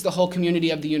 but it keeps the whole community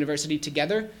of the university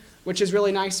together. which is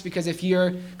really nice because if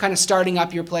you're kind of starting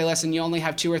up your playlist and you only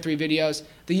have 2 or 3 videos,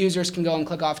 the users can go and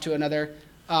click off to another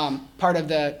part of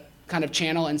the kind of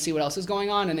channel and see what else is going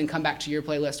on and then come back to your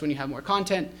playlist when you have more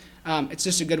content. It's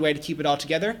just a good way to keep it all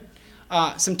together.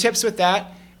 Some tips with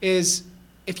that is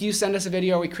if you send us a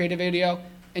video or we create a video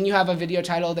and you have a video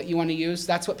title that you want to use,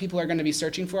 that's what people are going to be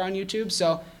searching for on YouTube.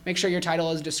 So make sure your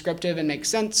title is descriptive and makes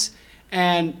sense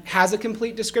and has a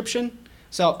complete description.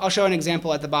 So I'll show an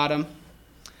example at the bottom.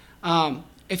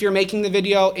 If you're making the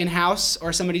video in-house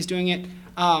or somebody's doing it,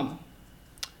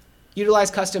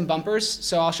 utilize custom bumpers.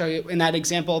 So I'll show you in that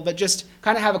example, but just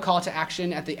kind of have a call to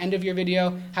action at the end of your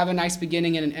video, have a nice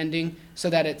beginning and an ending so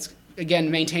that it's,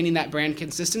 again, maintaining that brand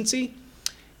consistency.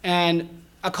 And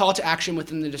a call to action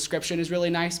within the description is really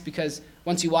nice because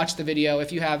once you watch the video,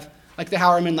 if you have, like the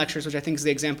Howerman lectures, which I think is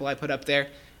the example I put up there,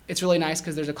 it's really nice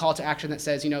because there's a call to action that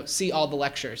says, see all the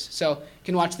lectures. So you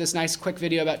can watch this nice quick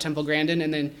video about Temple Grandin,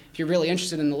 and then if you're really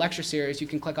interested in the lecture series, you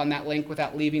can click on that link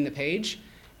without leaving the page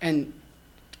and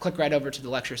click right over to the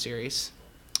lecture series.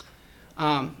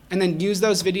 And then use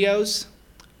those videos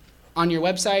on your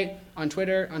website, on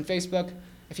Twitter, on Facebook.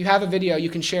 If you have a video, you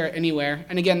can share it anywhere.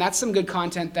 And again, that's some good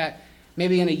content that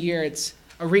maybe in a year it's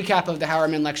a recap of the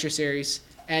Howerman lecture series,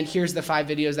 and here's the 5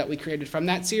 videos that we created from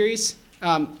that series.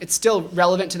 It's still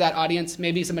relevant to that audience.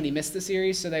 Maybe somebody missed the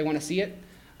series, so they want to see it.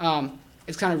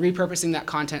 It's kind of repurposing that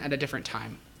content at a different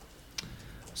time.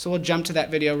 So we'll jump to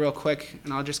that video real quick,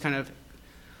 and I'll just kind of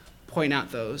point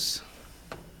out those.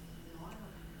 I'm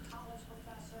a college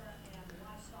professor and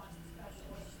livestock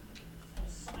specialist and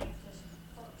scientist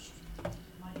first.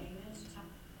 My name is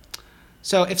Temple.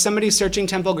 So if somebody's searching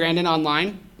Temple Grandin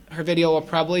online, her video will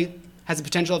probably has the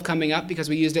potential of coming up because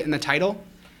we used it in the title.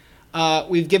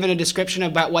 We've given a description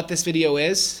about what this video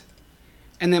is,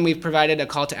 and then we've provided a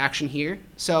call to action here.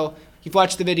 So you've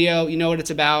watched the video, you know what it's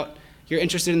about, you're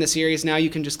interested in the series, now you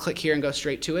can just click here and go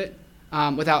straight to it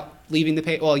without leaving the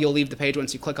page. Well, you'll leave the page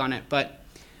once you click on it, but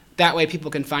that way people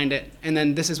can find it. And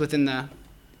then this is within the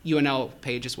UNL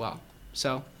page as well.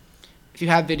 So if you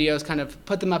have videos, kind of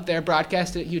put them up there,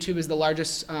 broadcast it. YouTube is the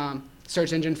largest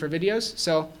search engine for videos,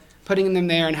 so putting them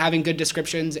there and having good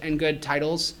descriptions and good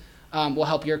titles will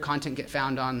help your content get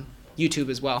found on YouTube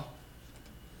as well.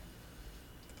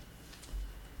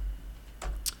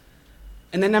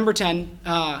 And then number 10,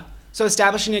 so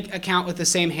establishing an account with the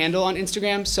same handle on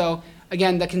Instagram. So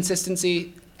again, the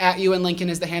consistency, @UN_Lincoln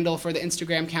is the handle for the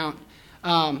Instagram account.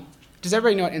 Does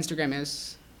everybody know what Instagram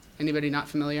is? Anybody not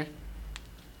familiar?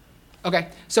 Okay,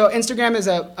 so Instagram is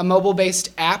a mobile-based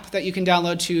app that you can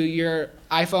download to your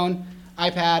iPhone,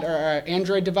 iPad, or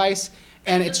Android device.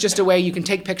 And it's just a way you can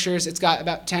take pictures. It's got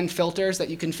about 10 filters that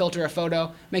you can filter a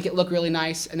photo, make it look really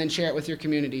nice, and then share it with your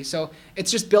community. So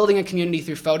it's just building a community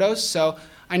through photos. So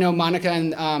I know Monica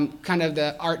and kind of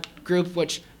the art group,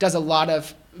 which does a lot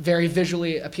of very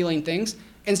visually appealing things.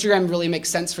 Instagram really makes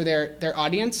sense for their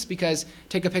audience because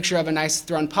take a picture of a nice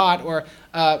thrown pot or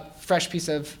a fresh piece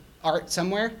of art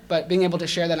somewhere, but being able to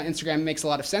share that on Instagram makes a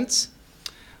lot of sense.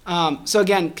 So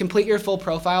again, complete your full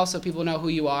profile so people know who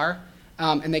you are.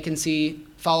 And they can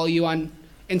follow you on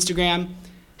Instagram.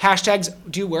 Hashtags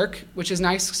do work, which is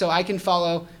nice. So I can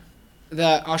follow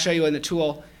I'll show you in the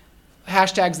tool,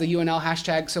 hashtags, the UNL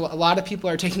hashtag. So a lot of people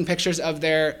are taking pictures of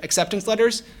their acceptance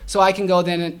letters. So I can go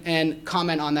then and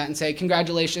comment on that and say,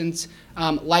 congratulations,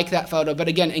 like that photo. But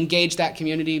again, engage that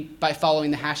community by following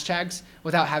the hashtags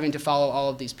without having to follow all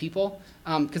of these people,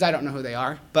 because I don't know who they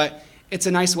are. But it's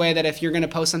a nice way that if you're going to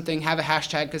post something, have a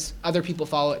hashtag because other people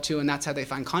follow it too, and that's how they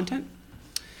find content.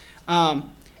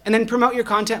 And then promote your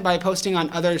content by posting on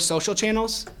other social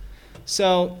channels.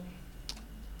 So,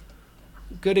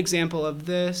 good example of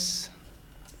this.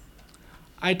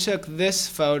 I took this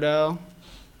photo.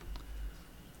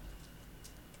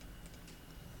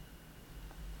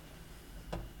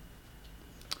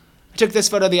 I took this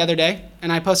photo the other day,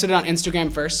 and I posted it on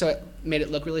Instagram first, so it made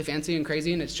it look really fancy and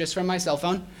crazy, and it's just from my cell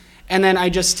phone. And then I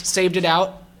just saved it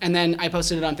out, and then I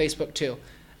posted it on Facebook too.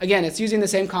 Again, it's using the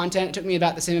same content. It took me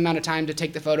about the same amount of time to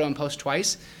take the photo and post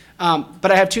twice.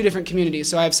 But I have 2 different communities.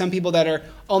 So I have some people that are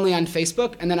only on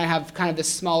Facebook, and then I have kind of this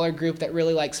smaller group that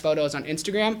really likes photos on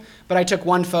Instagram. But I took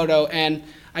one photo, and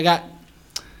I got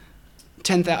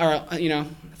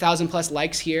 1,000 plus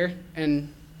likes here,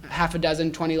 and half a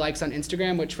dozen, 20 likes on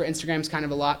Instagram, which for Instagram is kind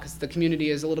of a lot because the community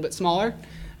is a little bit smaller.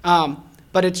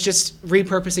 But it's just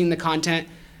repurposing the content,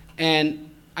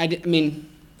 and I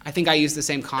think I used the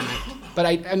same comment, but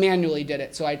I manually did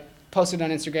it. So I posted on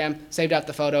Instagram, saved out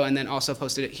the photo, and then also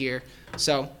posted it here.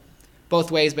 So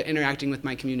both ways, but interacting with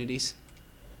my communities.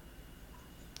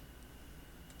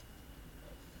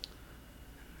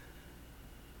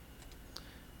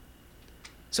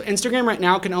 So Instagram right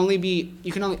now can only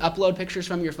you can only upload pictures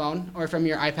from your phone or from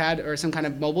your iPad or some kind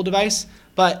of mobile device.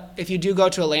 But if you do go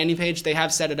to a landing page, they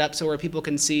have set it up so where people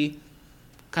can see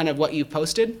kind of what you've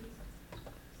posted.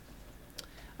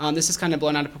 This is kind of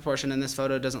blown out of proportion, and this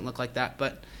photo doesn't look like that.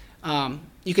 But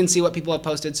you can see what people have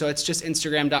posted. So it's just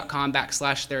instagram.com/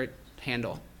 their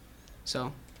handle.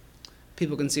 So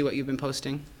people can see what you've been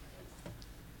posting.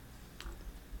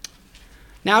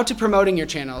 Now to promoting your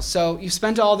channels. So you've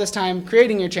spent all this time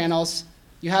creating your channels.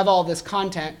 You have all this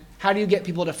content. How do you get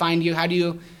people to find you? How do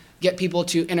you get people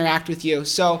to interact with you?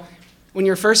 So when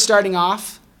you're first starting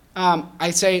off,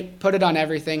 I say put it on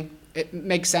everything. It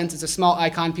makes sense. It's a small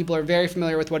icon. People are very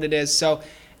familiar with what it is. So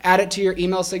add it to your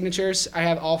email signatures. I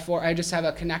have all 4. I just have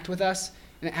a connect with us,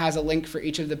 and it has a link for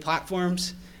each of the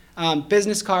platforms.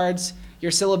 Business cards, your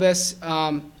syllabus,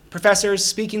 professors'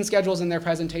 speaking schedules and their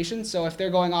presentations. So if they're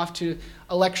going off to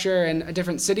a lecture in a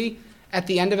different city, at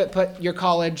the end of it, put your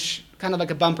college, kind of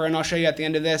like a bumper, and I'll show you at the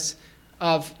end of this,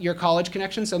 of your college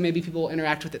connection. So maybe people will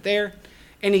interact with it there.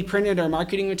 Any printed or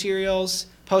marketing materials,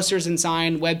 posters and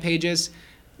sign, web pages,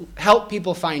 help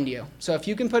people find you. So if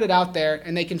you can put it out there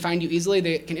and they can find you easily,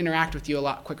 they can interact with you a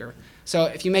lot quicker. So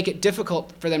if you make it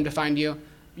difficult for them to find you,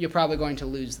 you're probably going to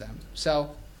lose them. So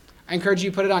I encourage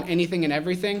you to put it on anything and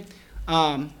everything.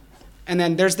 And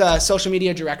then there's the social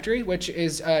media directory, which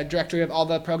is a directory of all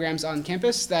the programs on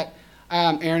campus that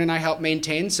Aaron and I help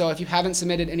maintain. So if you haven't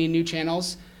submitted any new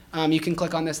channels, you can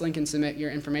click on this link and submit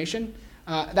your information.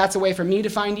 That's a way for me to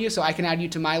find you, so I can add you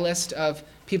to my list of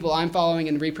people I'm following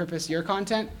and repurpose your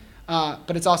content.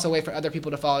 But it's also a way for other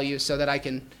people to follow you so that I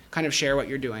can kind of share what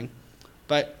you're doing.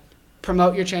 But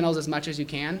promote your channels as much as you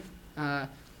can.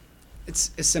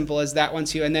 It's as simple as that.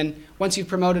 Once you've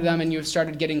promoted them and you've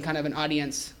started getting kind of an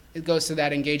audience, it goes to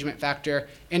that engagement factor,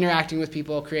 interacting with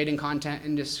people, creating content,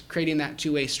 and just creating that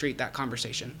two-way street, that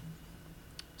conversation.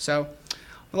 So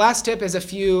the last tip is a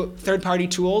few third-party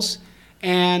tools.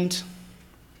 And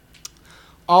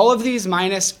all of these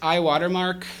minus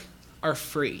iWatermark are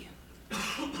free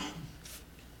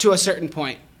to a certain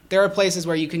point. There are places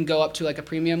where you can go up to like a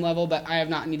premium level, but I have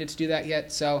not needed to do that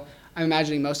yet, so I'm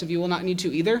imagining most of you will not need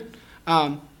to either.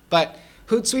 But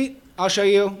Hootsuite, I'll show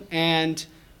you, and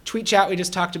Tweet Chat we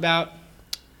just talked about.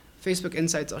 Facebook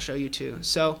Insights I'll show you too.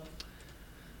 So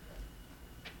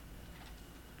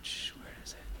where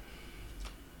is it?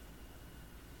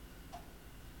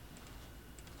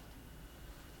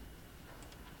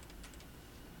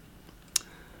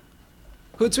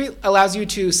 Hootsuite allows you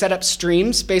to set up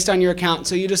streams based on your account.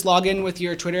 So you just log in with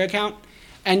your Twitter account,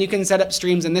 and you can set up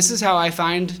streams. And this is how I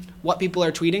find what people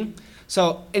are tweeting.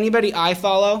 So anybody I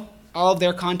follow, all of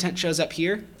their content shows up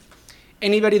here.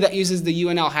 Anybody that uses the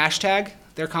UNL hashtag,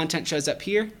 their content shows up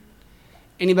here.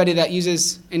 Anybody that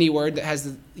uses any word that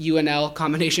has the UNL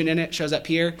combination in it shows up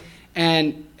here.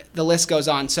 And the list goes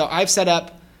on. So I've set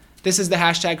up, this is the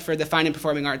hashtag for the Fine and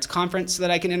Performing Arts Conference so that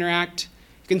I can interact.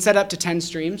 You can set up to 10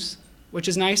 streams, which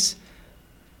is nice.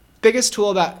 Biggest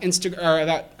tool about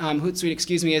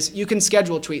Hootsuite, is you can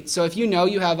schedule tweets. So if you know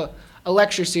you have a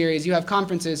lecture series, you have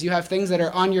conferences, you have things that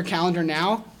are on your calendar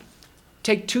now,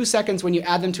 take 2 seconds when you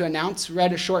add them to announce,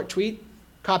 write a short tweet,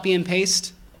 copy and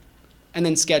paste, and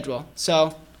then schedule.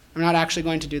 So I'm not actually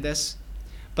going to do this,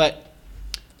 but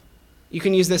you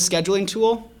can use this scheduling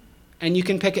tool, and you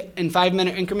can pick it in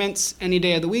 5-minute increments any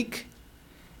day of the week,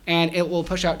 and it will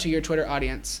push out to your Twitter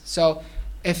audience. So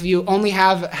if you only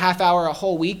have a half hour a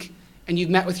whole week, and you've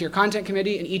met with your content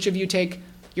committee, and each of you take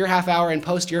your half hour and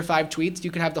post your 5 tweets, you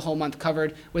could have the whole month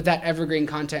covered with that evergreen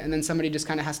content, and then somebody just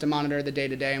kind of has to monitor the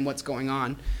day-to-day and what's going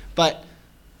on. But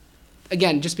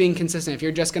again, just being consistent. If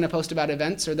you're just going to post about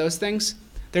events or those things,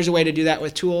 there's a way to do that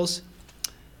with tools.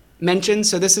 Mentions,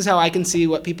 so this is how I can see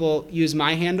what people use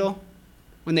my handle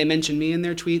when they mention me in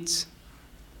their tweets.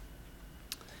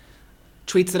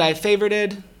 Tweets that I've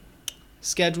favorited,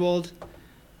 scheduled,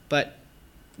 but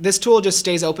this tool just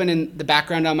stays open in the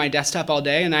background on my desktop all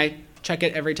day, and I check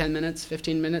it every 10 minutes,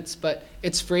 15 minutes, but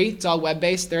it's free. It's all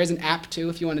web-based. There is an app, too,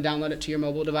 if you want to download it to your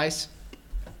mobile device.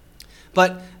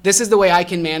 But this is the way I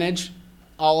can manage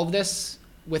all of this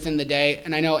within the day,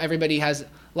 and I know everybody has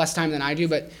less time than I do,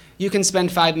 but you can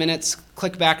spend 5 minutes,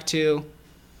 click back to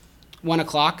 1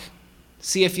 o'clock,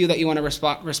 see a few that you want to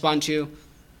respond to,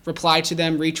 reply to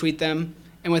them, retweet them,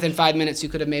 and within 5 minutes you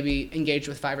could have maybe engaged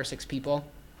with 5 or 6 people,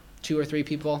 2 or 3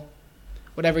 people,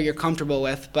 whatever you're comfortable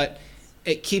with, but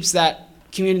it keeps that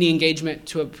community engagement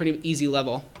to a pretty easy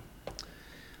level.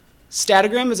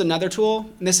 Statagram is another tool,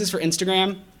 and this is for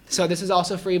Instagram. So this is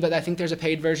also free, but I think there's a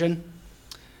paid version.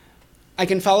 I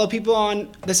can follow people on,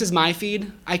 this is my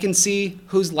feed. I can see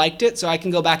who's liked it, so I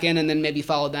can go back in and then maybe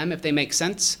follow them if they make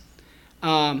sense.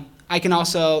 I can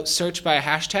also search by a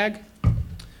hashtag,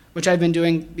 which I've been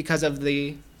doing because of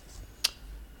the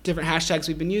different hashtags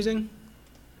we've been using.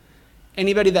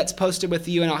 Anybody that's posted with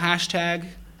the UNL hashtag,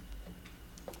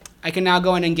 I can now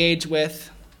go and engage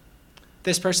with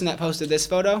this person that posted this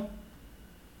photo.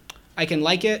 I can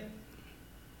like it.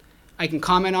 I can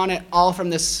comment on it, all from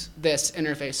this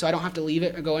interface. So I don't have to leave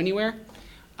it or go anywhere.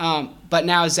 But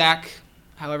now Zach,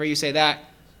 however you say that,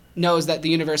 knows that the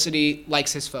university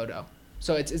likes his photo.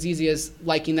 So it's as easy as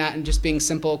liking that and just being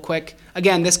simple, quick.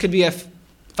 Again, this could be a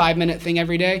 5-minute thing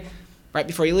every day, right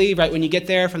before you leave, right when you get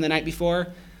there from the night before.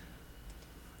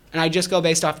 And I just go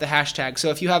based off the hashtag. So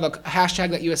if you have a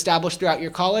hashtag that you establish throughout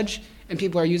your college and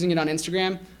people are using it on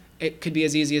Instagram, it could be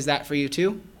as easy as that for you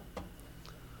too.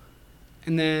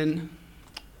 And then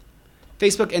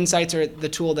Facebook Insights are the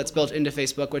tool that's built into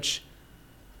Facebook, which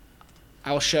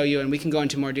I will show you, and we can go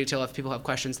into more detail. If people have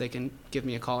questions, they can give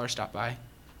me a call or stop by.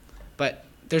 But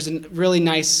there's a really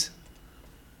nice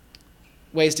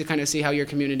ways to kind of see how your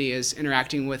community is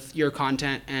interacting with your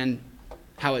content and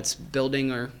how it's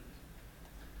building or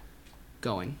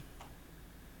going.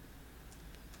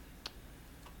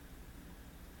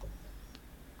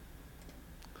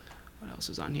 What else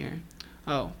is on here?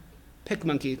 Oh,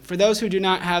 PicMonkey. For those who do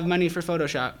not have money for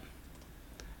Photoshop,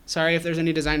 sorry if there's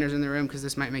any designers in the room because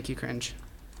this might make you cringe.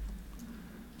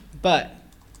 But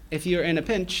if you're in a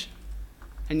pinch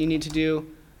and you need to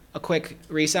do a quick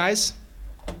resize,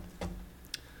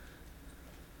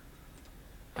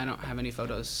 I don't have any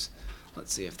photos.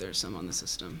 Let's see if there's some on the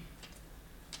system.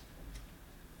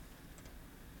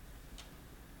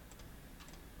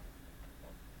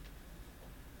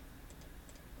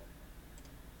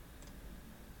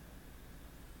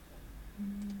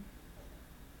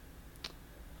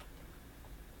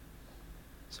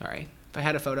 Sorry, if I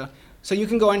had a photo. So you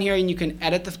can go in here and you can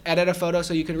edit a photo,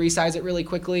 so you can resize it really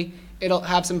quickly. It'll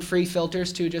have some free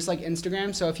filters too, just like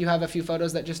Instagram. So if you have a few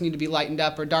photos that just need to be lightened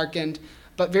up or darkened,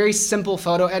 but very simple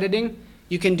photo editing,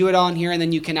 you can do it all in here, and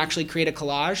then you can actually create a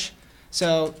collage.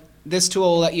 So this tool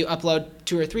will let you upload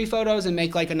 2 or 3 photos and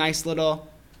make like a nice little,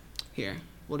 here,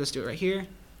 we'll just do it right here.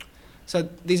 So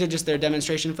these are just their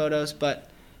demonstration photos, but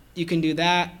you can do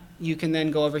that. You can then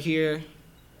go over here,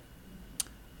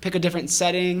 pick a different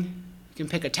setting. You can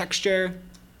pick a texture,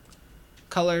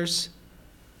 colors,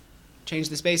 change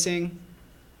the spacing,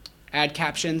 add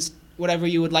captions, whatever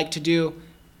you would like to do.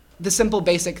 The simple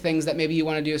basic things that maybe you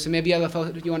want to do. So maybe you have a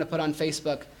photo you want to put on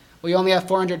Facebook. Well, you only have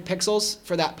 400 pixels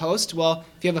for that post. Well,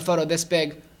 if you have a photo this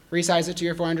big, resize it to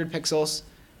your 400 pixels,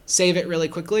 save it really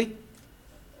quickly.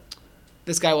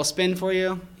 This guy will spin for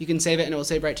you. You can save it and it will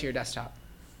save right to your desktop.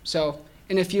 So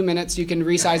in a few minutes, you can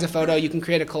resize a photo, you can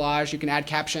create a collage, you can add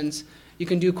captions. You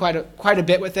can do quite a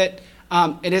bit with it.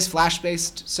 It is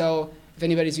Flash-based, so if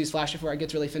anybody's used Flash before, it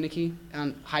gets really finicky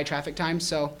on high traffic times,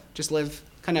 so just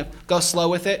go slow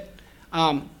with it.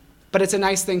 But it's a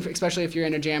nice thing, especially if you're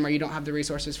in a jam or you don't have the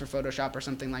resources for Photoshop or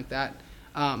something like that.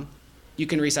 You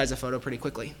can resize a photo pretty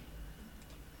quickly.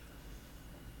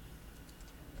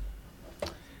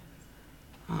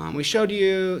 We showed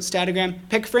you Statagram.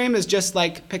 PicFrame is just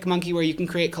like PicMonkey, where you can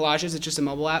create collages. It's just a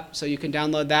mobile app, so you can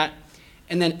download that.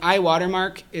 And then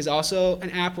iWatermark is also an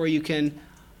app where you can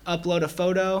upload a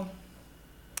photo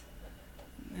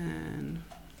and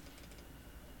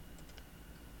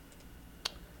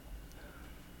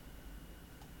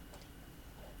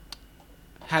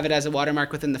have it as a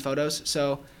watermark within the photos.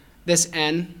 So this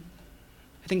N,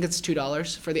 I think it's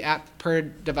 $2 for the app per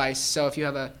device. So if you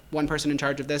have one person in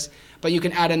charge of this, but you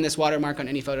can add in this watermark on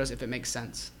any photos if it makes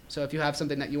sense. So if you have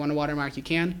something that you want to watermark, you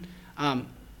can.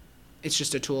 It's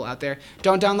just a tool out there.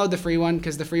 Don't download the free one,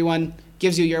 because the free one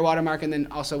gives you your watermark and then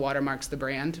also watermarks the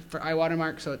brand for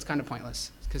iWatermark, so it's kind of pointless.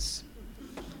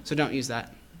 So don't use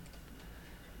that.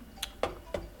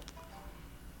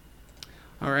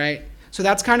 All right, so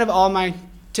that's kind of all my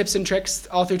tips and tricks,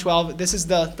 all through 12. This is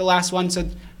the last one. So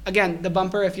again, the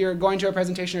bumper, if you're going to a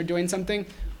presentation or doing something,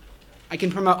 I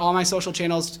can promote all my social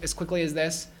channels as quickly as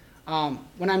this.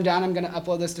 When I'm done, I'm going to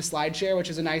upload this to SlideShare, which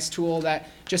is a nice tool that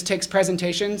just takes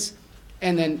presentations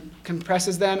and then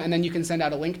compresses them, and then you can send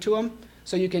out a link to them.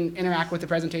 So you can interact with the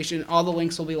presentation. All the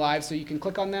links will be live, so you can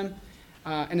click on them.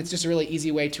 And it's just a really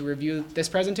easy way to review this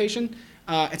presentation.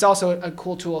 It's also a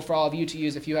cool tool for all of you to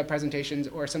use if you have presentations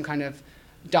or some kind of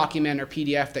document or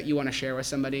PDF that you want to share with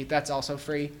somebody. That's also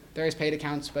free. There is paid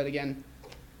accounts, but again,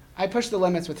 I push the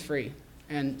limits with free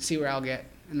and see where I'll get,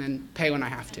 and then pay when I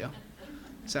have to.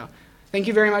 So thank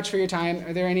you very much for your time.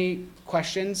 Are there any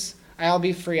questions? I'll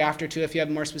be free after too if you have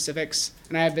more specifics,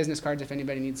 and I have business cards if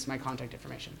anybody needs my contact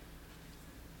information.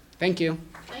 Thank you.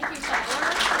 Thank you, Tyler.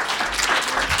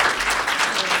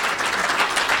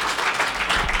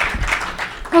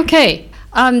 Okay,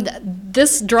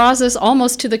 this draws us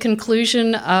almost to the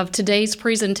conclusion of today's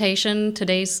presentation,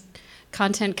 today's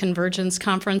Content Convergence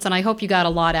Conference, and I hope you got a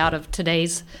lot out of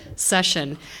today's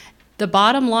session. The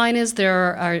bottom line is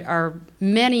there are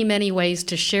many, many ways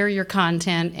to share your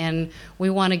content, and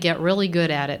we want to get really good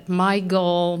at it. My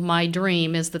goal, my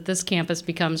dream is that this campus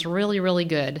becomes really, really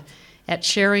good at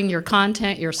sharing your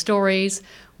content, your stories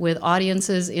with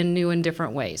audiences in new and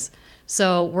different ways.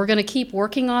 So we're going to keep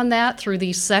working on that through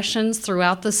these sessions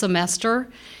throughout the semester,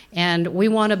 and we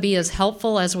want to be as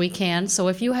helpful as we can. So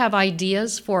if you have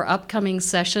ideas for upcoming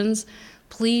sessions,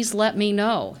 please let me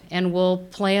know, and we'll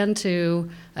plan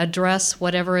to address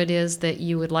whatever it is that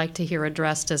you would like to hear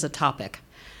addressed as a topic.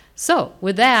 So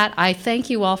with that, I thank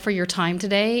you all for your time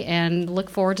today and look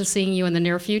forward to seeing you in the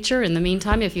near future. In the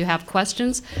meantime, if you have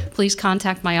questions, please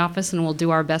contact my office and we'll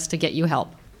do our best to get you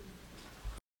help.